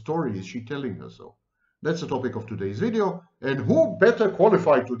narrative or story is she telling herself? That's the topic of today's video, and who better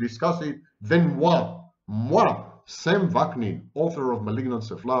qualified to discuss it than moi, Sam Vaknin, author of Malignant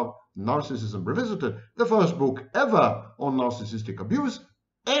Self-Love, Narcissism Revisited, the first book ever on narcissistic abuse,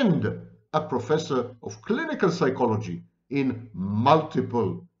 and a professor of clinical psychology in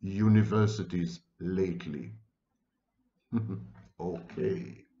multiple universities lately.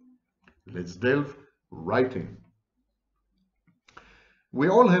 Okay, let's delve right in. We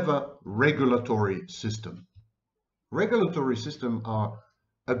all have a regulatory system. Regulatory systems are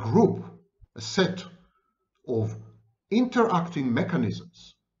a group, a set of interacting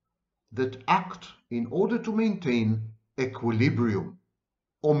mechanisms that act in order to maintain equilibrium,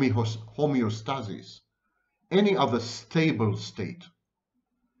 homeostasis, any other stable state.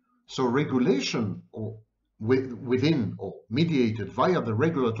 So regulation within or mediated via the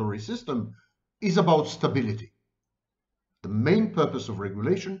regulatory system is about stability. The main purpose of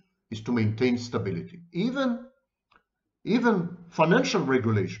regulation is to maintain stability. Even financial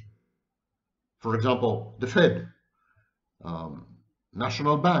regulation, for example, the Fed,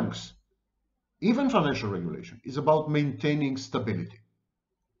 national banks, even financial regulation is about maintaining stability.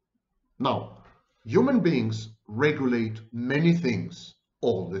 Now, human beings regulate many things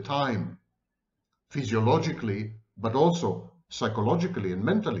all the time, physiologically, but also psychologically and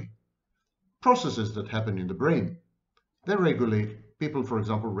mentally. Processes that happen in the brain. They regulate, people, for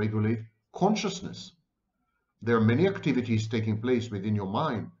example, regulate consciousness. There are many activities taking place within your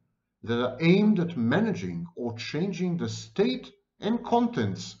mind that are aimed at managing or changing the state and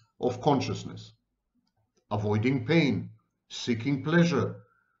contents of consciousness. Avoiding pain, seeking pleasure,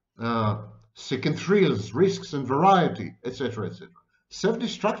 seeking thrills, risks and variety, etc., etc.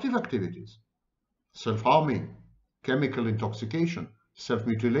 Self-destructive activities. self-harming, chemical intoxication,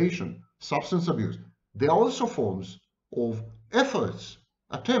 self-mutilation, substance abuse. They are also forms of efforts,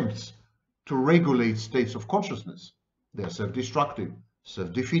 attempts to regulate states of consciousness. They are self-destructive,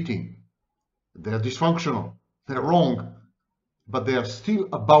 self-defeating, they are dysfunctional, they're wrong, but they are still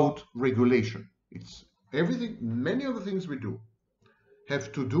about regulation. It's everything, many of the things we do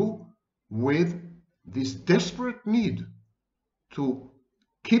have to do with this desperate need to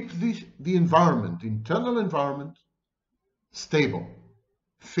keep the environment, internal environment, stable,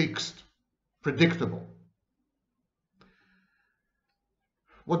 fixed, predictable.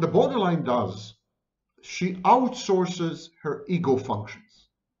 What the borderline does, she outsources her ego functions,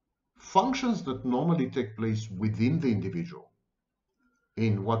 functions that normally take place within the individual,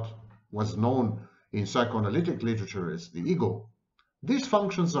 in what was known in psychoanalytic literature as the ego. These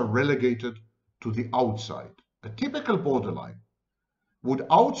functions are relegated to the outside. A typical borderline would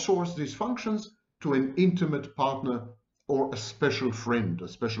outsource these functions to an intimate partner or a special friend, a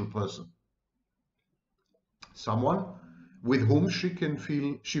special person. Someone with whom she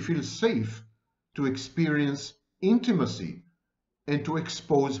feels safe to experience intimacy and to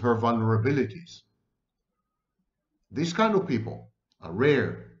expose her vulnerabilities. These kind of people are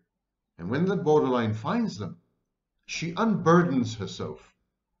rare, and when the borderline finds them, she unburdens herself.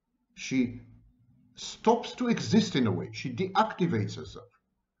 She stops to exist in a way. She deactivates herself.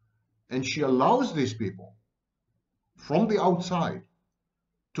 And she allows these people from the outside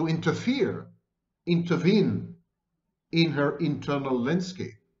to intervene in her internal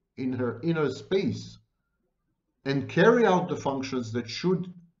landscape, in her inner space, and carry out the functions that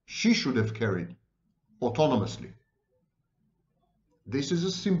she should have carried autonomously. This is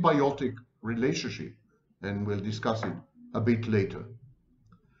a symbiotic relationship, and we'll discuss it a bit later.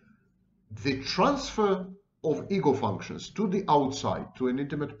 The transfer of ego functions to the outside, to an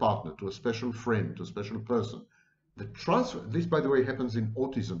intimate partner, to a special friend, to a special person, this, by the way, happens in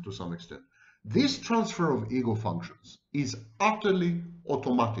autism to some extent. This transfer of ego functions is utterly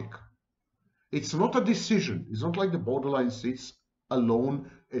automatic. It's not a decision. It's not like the borderline sits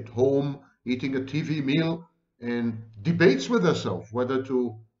alone at home eating a TV meal and debates with herself whether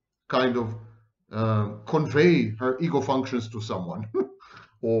to kind of convey her ego functions to someone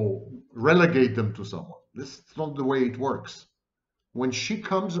or relegate them to someone. This is not the way it works. When she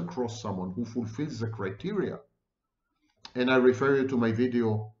comes across someone who fulfills the criteria, and I refer you to my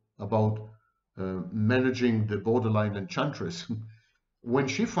video about managing the borderline enchantress, when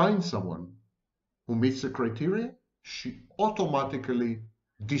she finds someone who meets the criteria, she automatically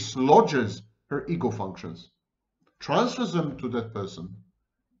dislodges her ego functions, transfers them to that person,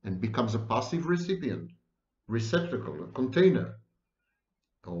 and becomes a passive recipient, receptacle, a container,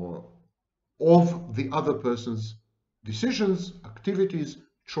 or of the other person's decisions, activities,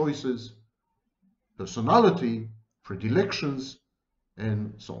 choices, personality, predilections,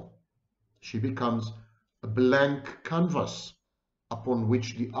 and so on. She becomes a blank canvas upon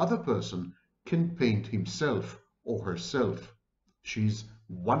which the other person can paint himself or herself. She's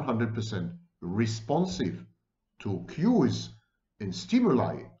 100% responsive to cues and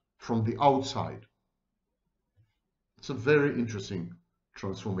stimuli from the outside. It's a very interesting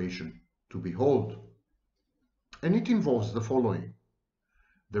transformation to behold. And it involves the following: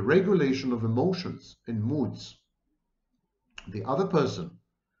 the regulation of emotions and moods. The other person,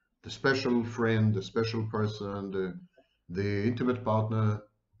 the special friend, the special person, the intimate partner,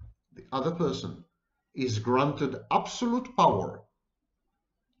 the other person is granted absolute power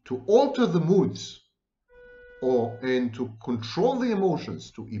to alter the moods and to control the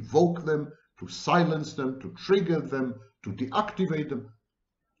emotions, to evoke them, to silence them, to trigger them, to deactivate them.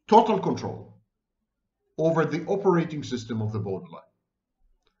 Total control over the operating system of the borderline.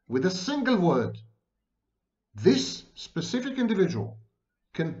 With a single word, this specific individual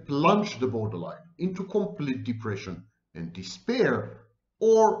can plunge the borderline into complete depression and despair,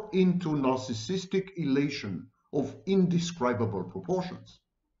 or into narcissistic elation of indescribable proportions.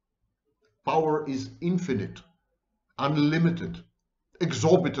 Power is infinite, unlimited,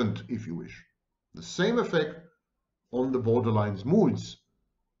 exorbitant, if you wish. The same effect on the borderline's moods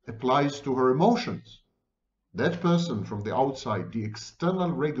applies to her emotions. That person from the outside, the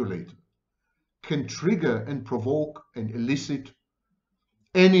external regulator, can trigger and provoke and elicit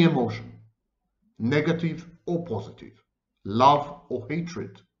any emotion, negative or positive, love or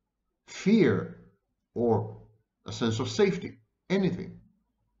hatred, fear or a sense of safety, anything,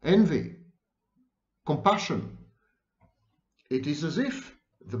 envy, compassion. It is as if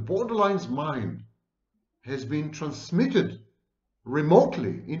the borderline's mind has been transmitted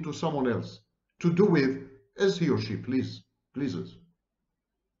remotely into someone else to do with as he or she pleases.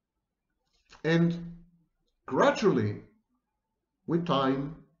 And gradually, with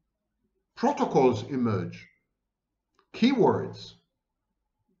time, protocols emerge, keywords,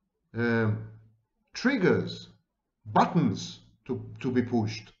 um, triggers, buttons to be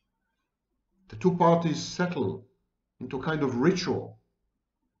pushed. The two parties settle into a kind of ritual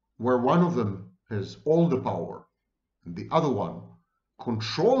where one of them has all the power and the other one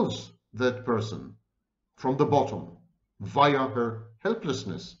controls that person from the bottom via her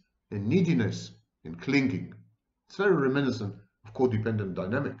helplessness and neediness and clinging. It's very reminiscent of codependent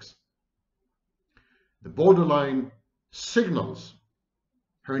dynamics. The borderline signals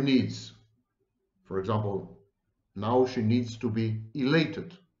her needs. For example, now she needs to be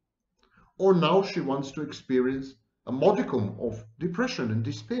elated, or now she wants to experience a modicum of depression and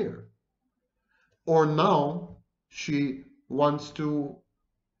despair, or now she wants to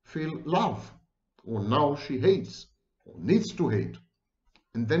feel love, or now she hates or needs to hate,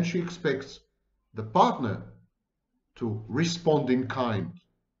 and then she expects the partner to respond in kind,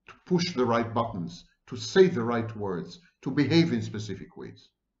 to push the right buttons, to say the right words, to behave in specific ways.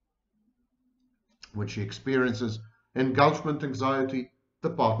 When she experiences engulfment anxiety, the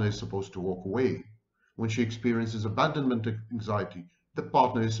partner is supposed to walk away. When she experiences abandonment anxiety, the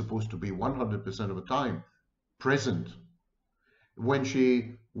partner is supposed to be 100% of the time present. When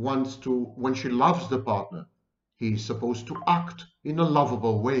she loves the partner, he is supposed to act in a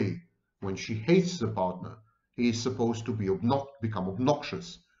lovable way. When she hates the partner, he is supposed to become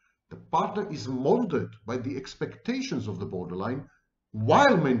obnoxious. The partner is molded by the expectations of the borderline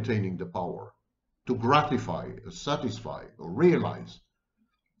while maintaining the power to gratify, or satisfy, or realize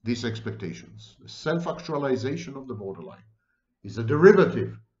these expectations. The self-actualization of the borderline is a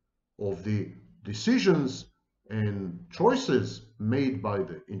derivative of the decisions and choices made by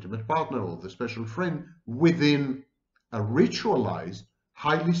the intimate partner or the special friend within a ritualized,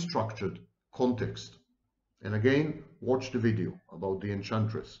 highly structured context. And again, watch the video about the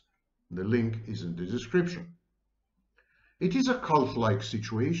enchantress. The link is in the description. It is a cult-like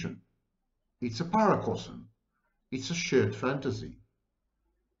situation. It's a paracosm. It's a shared fantasy.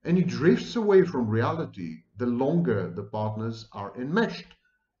 And it drifts away from reality the longer the partners are enmeshed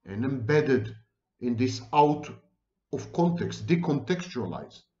and embedded in this out of context,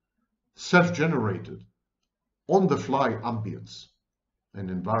 decontextualized, self-generated, on-the-fly ambience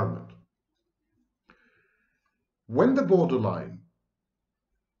and environment. When the borderline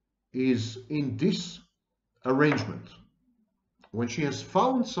is in this arrangement, when she has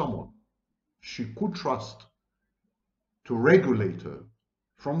found someone she could trust to regulate her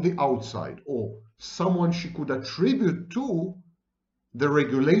from the outside, or someone she could attribute to the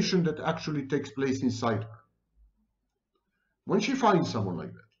regulation that actually takes place inside her. When she finds someone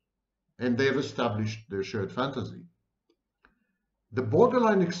like that, and they have established their shared fantasy, the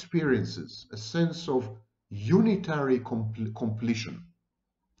borderline experiences a sense of unitary completion,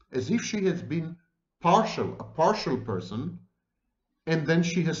 as if she has been a partial person, and then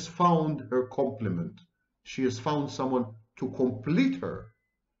she has found her complement. She has found someone to complete her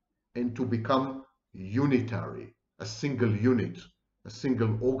and to become unitary, a single unit, a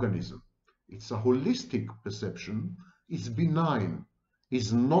single organism. It's a holistic perception. It's benign.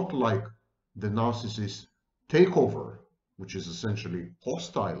 It's not like the narcissist takeover, which is essentially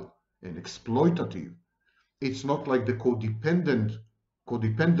hostile and exploitative. It's not like the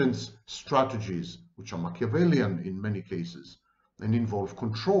codependence strategies, which are Machiavellian in many cases and involve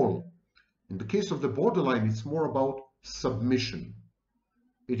control. In the case of the borderline, it's more about submission.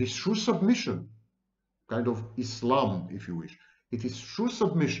 It is through submission, kind of Islam, if you wish. It is through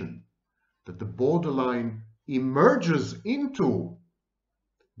submission that the borderline emerges into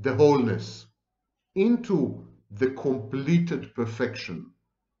the wholeness, into the completed perfection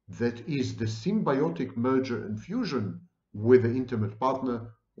that is the symbiotic merger and fusion with the intimate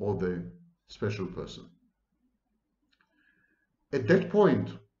partner or the special person. At that point,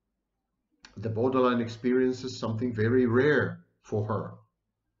 the borderline experiences something very rare for her.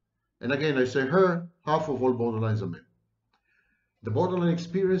 And again, I say her, half of all borderlines are men. The borderline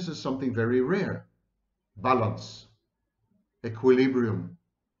experiences something very rare: balance, equilibrium,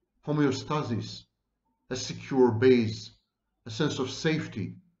 homeostasis, a secure base, a sense of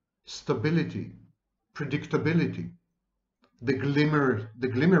safety, stability, predictability, the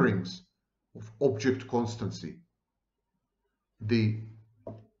glimmerings of object constancy. The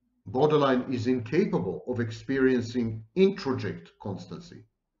borderline is incapable of experiencing introject constancy.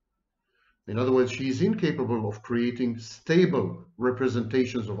 In other words, she is incapable of creating stable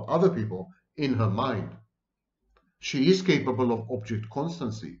representations of other people in her mind. She is capable of object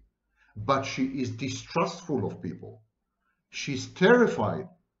constancy, but she is distrustful of people. She's terrified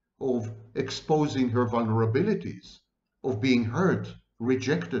of exposing her vulnerabilities, of being hurt,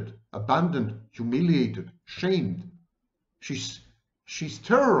 rejected, abandoned, humiliated, shamed. She's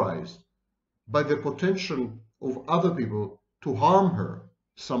terrorized by the potential of other people to harm her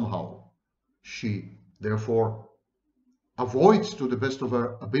somehow. She therefore avoids, to the best of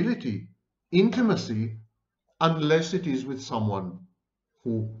her ability, intimacy unless it is with someone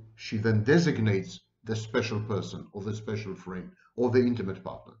who she then designates the special person or the special friend or the intimate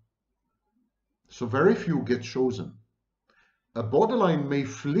partner. So very few get chosen. A borderline may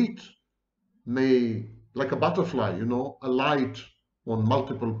fleet, may, like a butterfly, alight on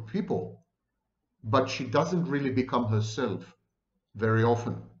multiple people, but she doesn't really become herself very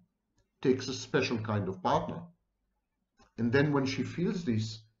often. Takes a special kind of partner. And then when she feels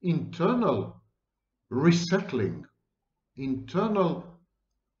this internal resettling, internal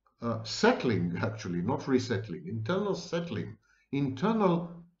settling, actually, not resettling, internal settling,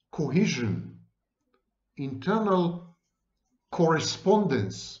 internal cohesion, internal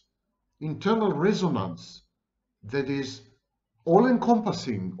correspondence, internal resonance that is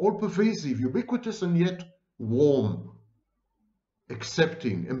all-encompassing, all-pervasive, ubiquitous, and yet warm,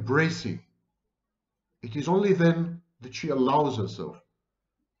 accepting, embracing. It is only then that she allows herself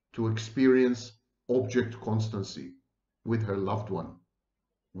to experience object constancy with her loved one,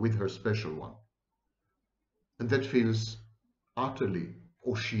 with her special one. And that feels utterly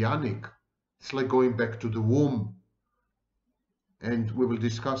oceanic. It's like going back to the womb. And we will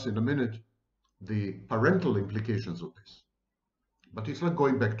discuss in a minute the parental implications of this. But it's like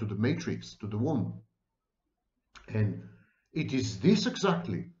going back to the matrix, to the womb. And it is this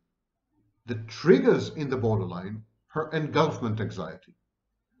exactly that triggers in the borderline her engulfment anxiety.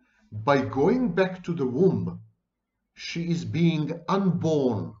 By going back to the womb, she is being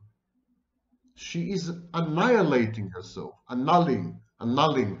unborn. She is annihilating herself,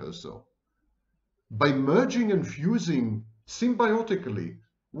 annulling herself. By merging and fusing symbiotically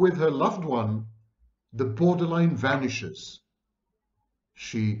with her loved one, the borderline vanishes.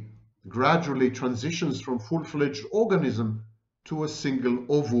 She gradually transitions from full-fledged organism to a single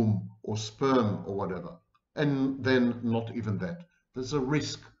ovum or sperm or whatever. And then not even that. There's a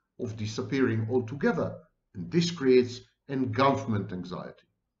risk of disappearing altogether. And this creates engulfment anxiety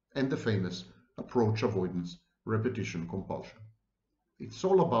and the famous approach avoidance repetition compulsion. It's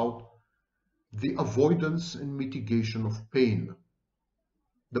all about the avoidance and mitigation of pain.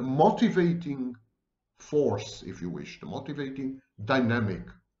 The motivating force, if you wish, the motivating dynamic,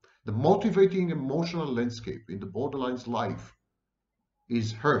 the motivating emotional landscape in the borderline's life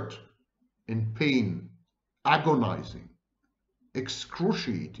is hurt and pain, agonizing,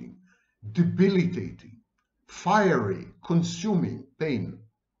 excruciating, debilitating, fiery, consuming pain.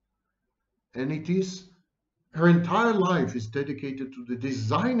 And it is, her entire life is dedicated to the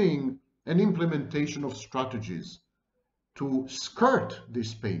designing and implementation of strategies to skirt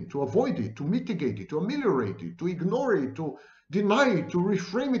this pain, to avoid it, to mitigate it, to ameliorate it, to ignore it, to deny it, to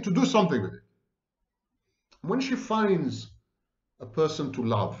reframe it, to do something with it. When she finds a person to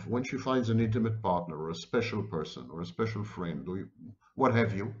love, when she finds an intimate partner or a special person or a special friend or what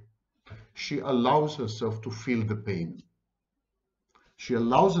have you, she allows herself to feel the pain. She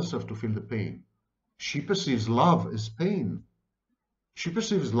allows herself to feel the pain. She perceives love as pain. She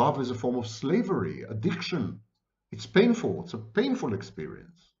perceives love as a form of slavery, addiction. It's painful. It's a painful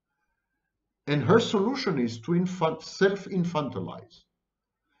experience. And her solution is to self-infantilize.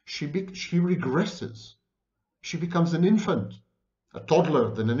 She regresses. She becomes an infant, a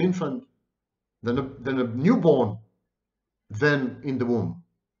toddler, then an infant, then a newborn, then in the womb.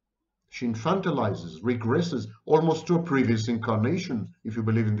 She infantilizes, regresses almost to a previous incarnation, if you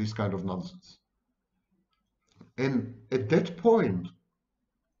believe in this kind of nonsense. And at that point,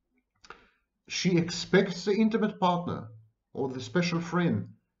 she expects the intimate partner or the special friend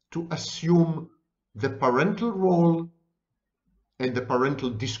to assume the parental role and the parental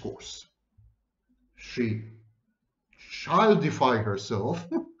discourse. She childify herself.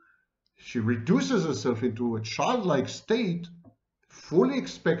 She reduces herself into a childlike state, fully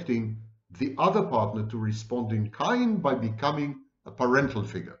expecting the other partner to respond in kind by becoming a parental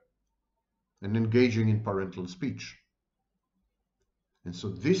figure and engaging in parental speech. And so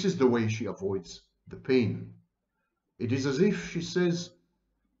this is the way she avoids the pain. It is as if she says,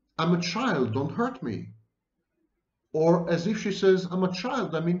 I'm a child, don't hurt me. Or as if she says, I'm a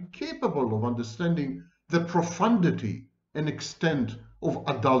child, I'm incapable of understanding the profundity and extent of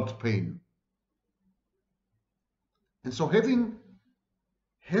adult pain. And so having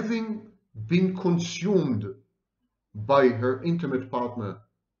been consumed by her intimate partner,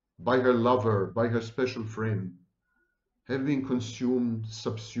 by her lover, by her special friend, having consumed,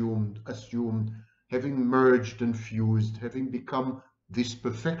 subsumed, assumed, having merged and fused, having become this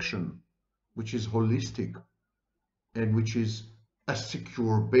perfection, which is holistic and which is a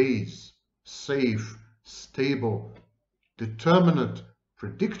secure base, safe, stable, determinate,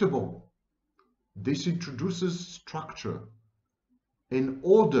 predictable. This introduces structure and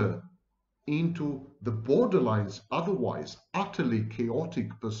order into the borderline's otherwise utterly chaotic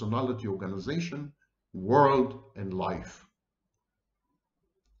personality organization, world, and life.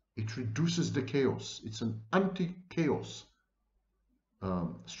 It reduces the chaos. It's an anti-chaos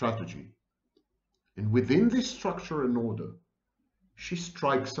strategy. And within this structure and order, she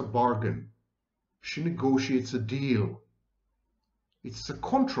strikes a bargain. She negotiates a deal. It's a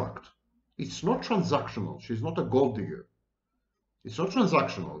contract. It's not transactional. She's not a gold digger. It's not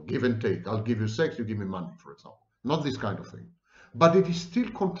transactional, give and take. I'll give you sex, you give me money, for example. Not this kind of thing. But it is still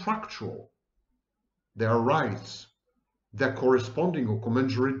contractual. There are rights, there are corresponding or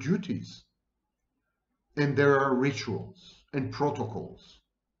commensurate duties, and there are rituals and protocols.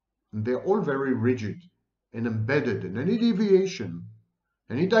 And they're all very rigid and embedded, and any deviation,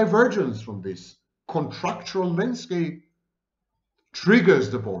 any divergence from this contractual landscape triggers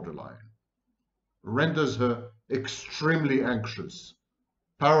the borderline, renders her extremely anxious,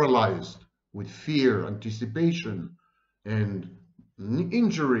 paralyzed with fear, anticipation, and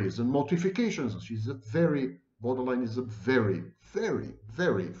injuries and mortifications. Borderline is a very, very,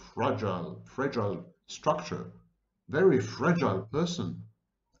 very fragile structure, very fragile person.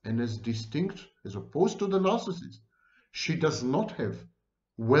 And as distinct, as opposed to the narcissist, she does not have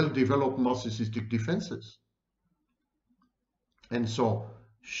well-developed narcissistic defenses. And so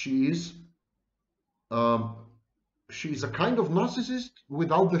she is a kind of narcissist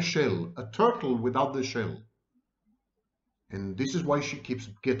without the shell, a turtle without the shell. And this is why she keeps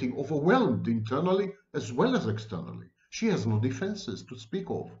getting overwhelmed internally as well as externally. She has no defenses to speak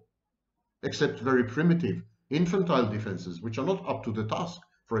of, except very primitive, infantile defenses, which are not up to the task.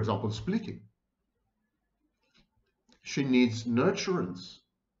 For example, splitting. She needs nurturance.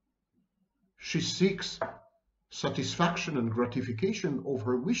 She seeks satisfaction and gratification of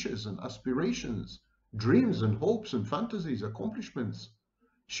her wishes and aspirations, dreams and hopes and fantasies, accomplishments.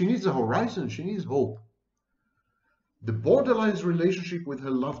 She needs a horizon. She needs hope. The borderline's relationship with her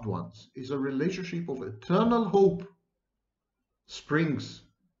loved ones is a relationship of eternal hope.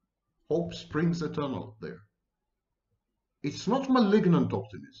 Hope springs eternal there. It's not malignant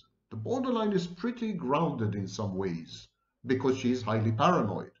optimism. The borderline is pretty grounded in some ways because she is highly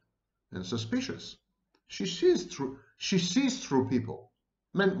paranoid and suspicious. She sees through people.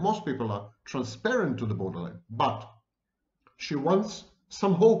 Most people are transparent to the borderline, but she wants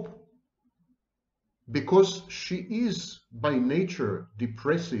some hope because she is by nature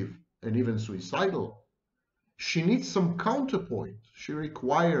depressive and even suicidal. She needs some counterpoint. She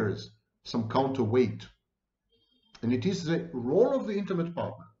requires some counterweight. And it is the role of the intimate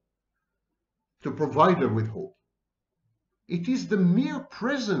partner to provide her with hope. It is the mere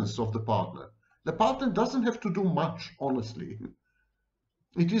presence of the partner. The partner doesn't have to do much, honestly.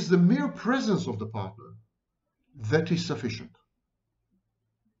 It is the mere presence of the partner that is sufficient.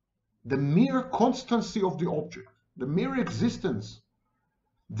 The mere constancy of the object, the mere existence,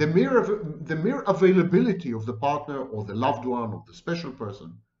 the mere availability of the partner or the loved one or the special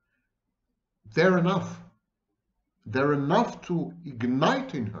person, they're enough. They're enough to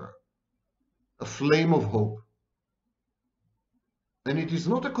ignite in her a flame of hope. And it is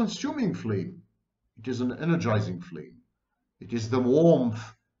not a consuming flame. It is an energizing flame. It is the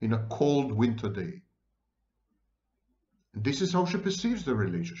warmth in a cold winter day. And this is how she perceives the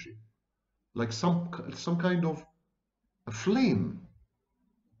relationship, like some kind of a flame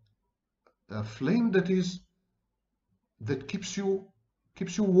that keeps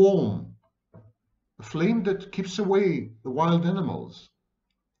you warm, a flame that keeps away the wild animals,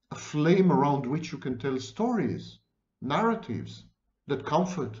 a flame around which you can tell stories, narratives that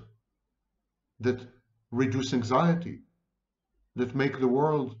comfort, that reduce anxiety, that make the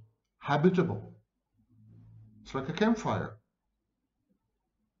world habitable. It's like a campfire.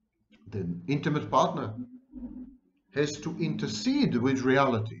 The intimate partner has to intercede with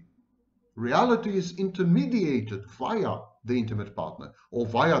reality. Reality is intermediated via the intimate partner or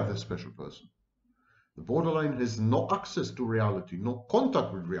via the special person. The borderline has no access to reality, no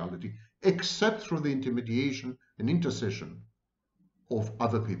contact with reality, except through the intermediation and intercession of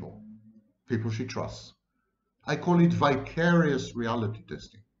other people, people she trusts. I call it vicarious reality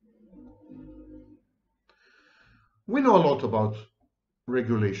testing. We know a lot about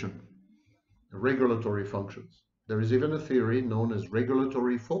regulation, regulatory functions. There is even a theory known as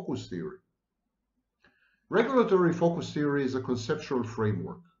regulatory focus theory. Regulatory focus theory is a conceptual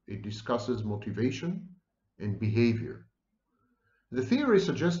framework. It discusses motivation and behavior. The theory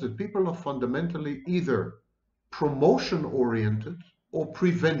suggests that people are fundamentally either promotion-oriented or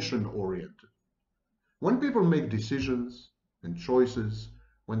prevention-oriented. When people make decisions and choices,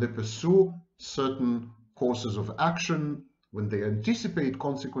 when they pursue certain courses of action, when they anticipate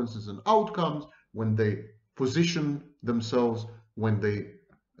consequences and outcomes, when they position themselves, when they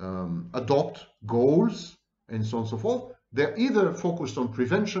adopt goals, and so on and so forth, they're either focused on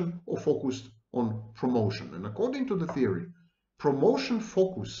prevention or focused on promotion. And according to the theory,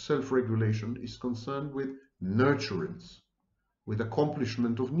 promotion-focused self-regulation is concerned with nurturance, with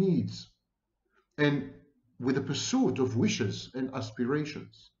accomplishment of needs, and with the pursuit of wishes and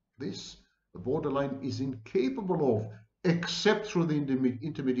aspirations. This, the borderline is incapable of, except through the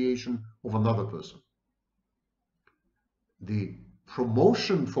intermediation of another person. The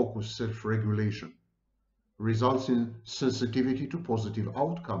promotion-focused self-regulation results in sensitivity to positive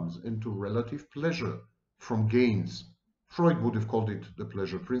outcomes and to relative pleasure from gains. Freud would have called it the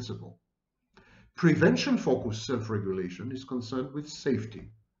pleasure principle. Prevention-focused self-regulation is concerned with safety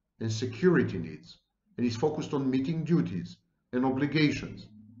and security needs, and is focused on meeting duties and obligations.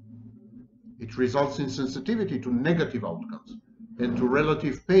 It results in sensitivity to negative outcomes and to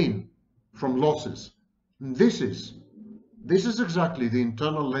relative pain from losses. And this is exactly the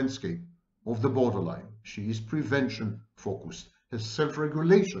internal landscape of the borderline. She is prevention-focused. Her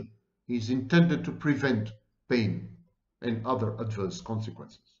self-regulation is intended to prevent pain and other adverse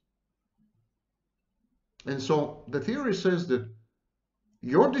consequences. And so the theory says that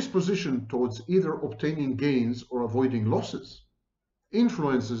your disposition towards either obtaining gains or avoiding losses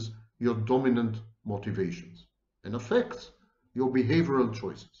influences your dominant motivations and affects your behavioral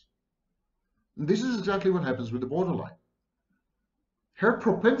choices. And this is exactly what happens with the borderline. Her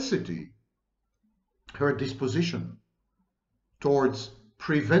propensity, her disposition towards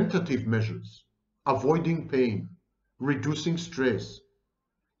preventative measures, avoiding pain, reducing stress,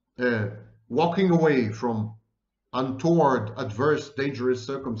 walking away from untoward, adverse, dangerous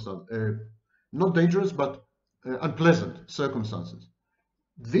circumstances, not dangerous, but unpleasant circumstances.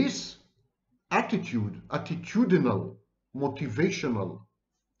 This attitudinal, motivational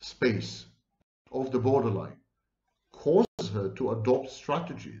space of the borderline causes her to adopt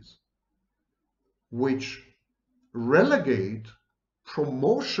strategies which relegate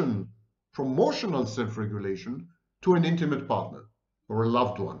promotional self-regulation to an intimate partner or a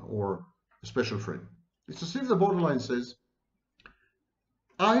loved one or a special friend. It's as if the borderline says,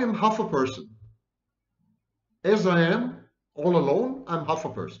 I am half a person. As I am, all alone, I'm half a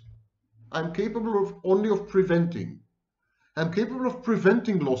person. I'm capable only of preventing. I'm capable of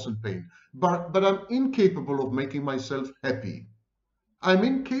preventing loss and pain, but I'm incapable of making myself happy. I'm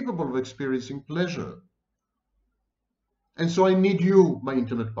incapable of experiencing pleasure. And so I need you, my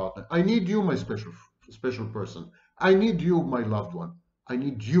intimate partner. I need you, my special person. I need you, my loved one. I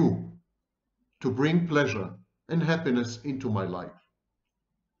need you to bring pleasure and happiness into my life.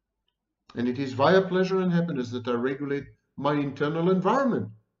 And it is via pleasure and happiness that I regulate my internal environment,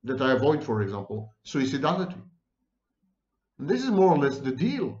 that I avoid, for example, suicidality. And this is more or less the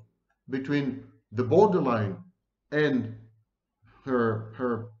deal between the borderline and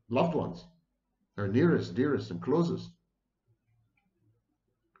her loved ones, her nearest, dearest, and closest.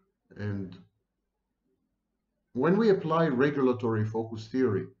 And when we apply regulatory focus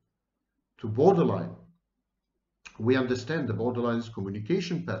theory to borderline, we understand the borderline's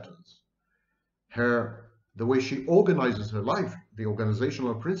communication patterns, the way she organizes her life, the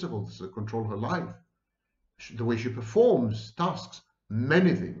organizational principles that control her life, the way she performs tasks,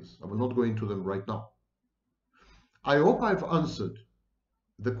 many things. I will not go into them right now. I hope I've answered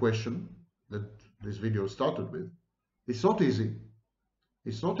the question that this video started with. It's not easy.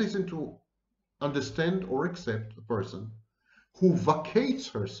 It's not easy to understand or accept a person who vacates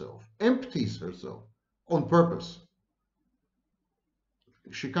herself, empties herself on purpose.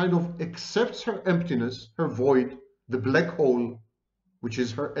 She kind of accepts her emptiness, her void, the black hole, which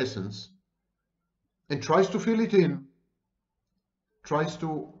is her essence, and tries to fill it in, tries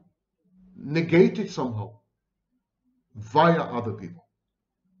to negate it somehow via other people.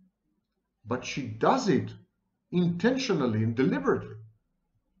 But she does it intentionally and deliberately,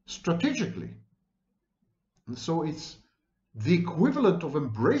 strategically. And so it's the equivalent of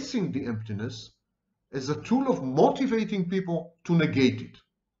embracing the emptiness as a tool of motivating people to negate it.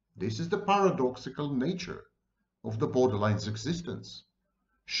 This is the paradoxical nature of the borderline's existence.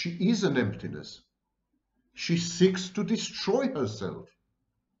 She is an emptiness. She seeks to destroy herself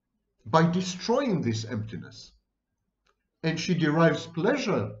by destroying this emptiness. And she derives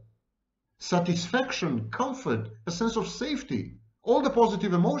pleasure satisfaction, comfort, a sense of safety, all the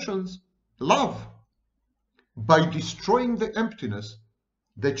positive emotions, love, by destroying the emptiness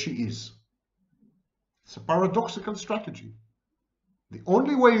that she is. It's a paradoxical strategy. The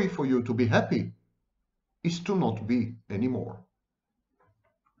only way for you to be happy is to not be anymore.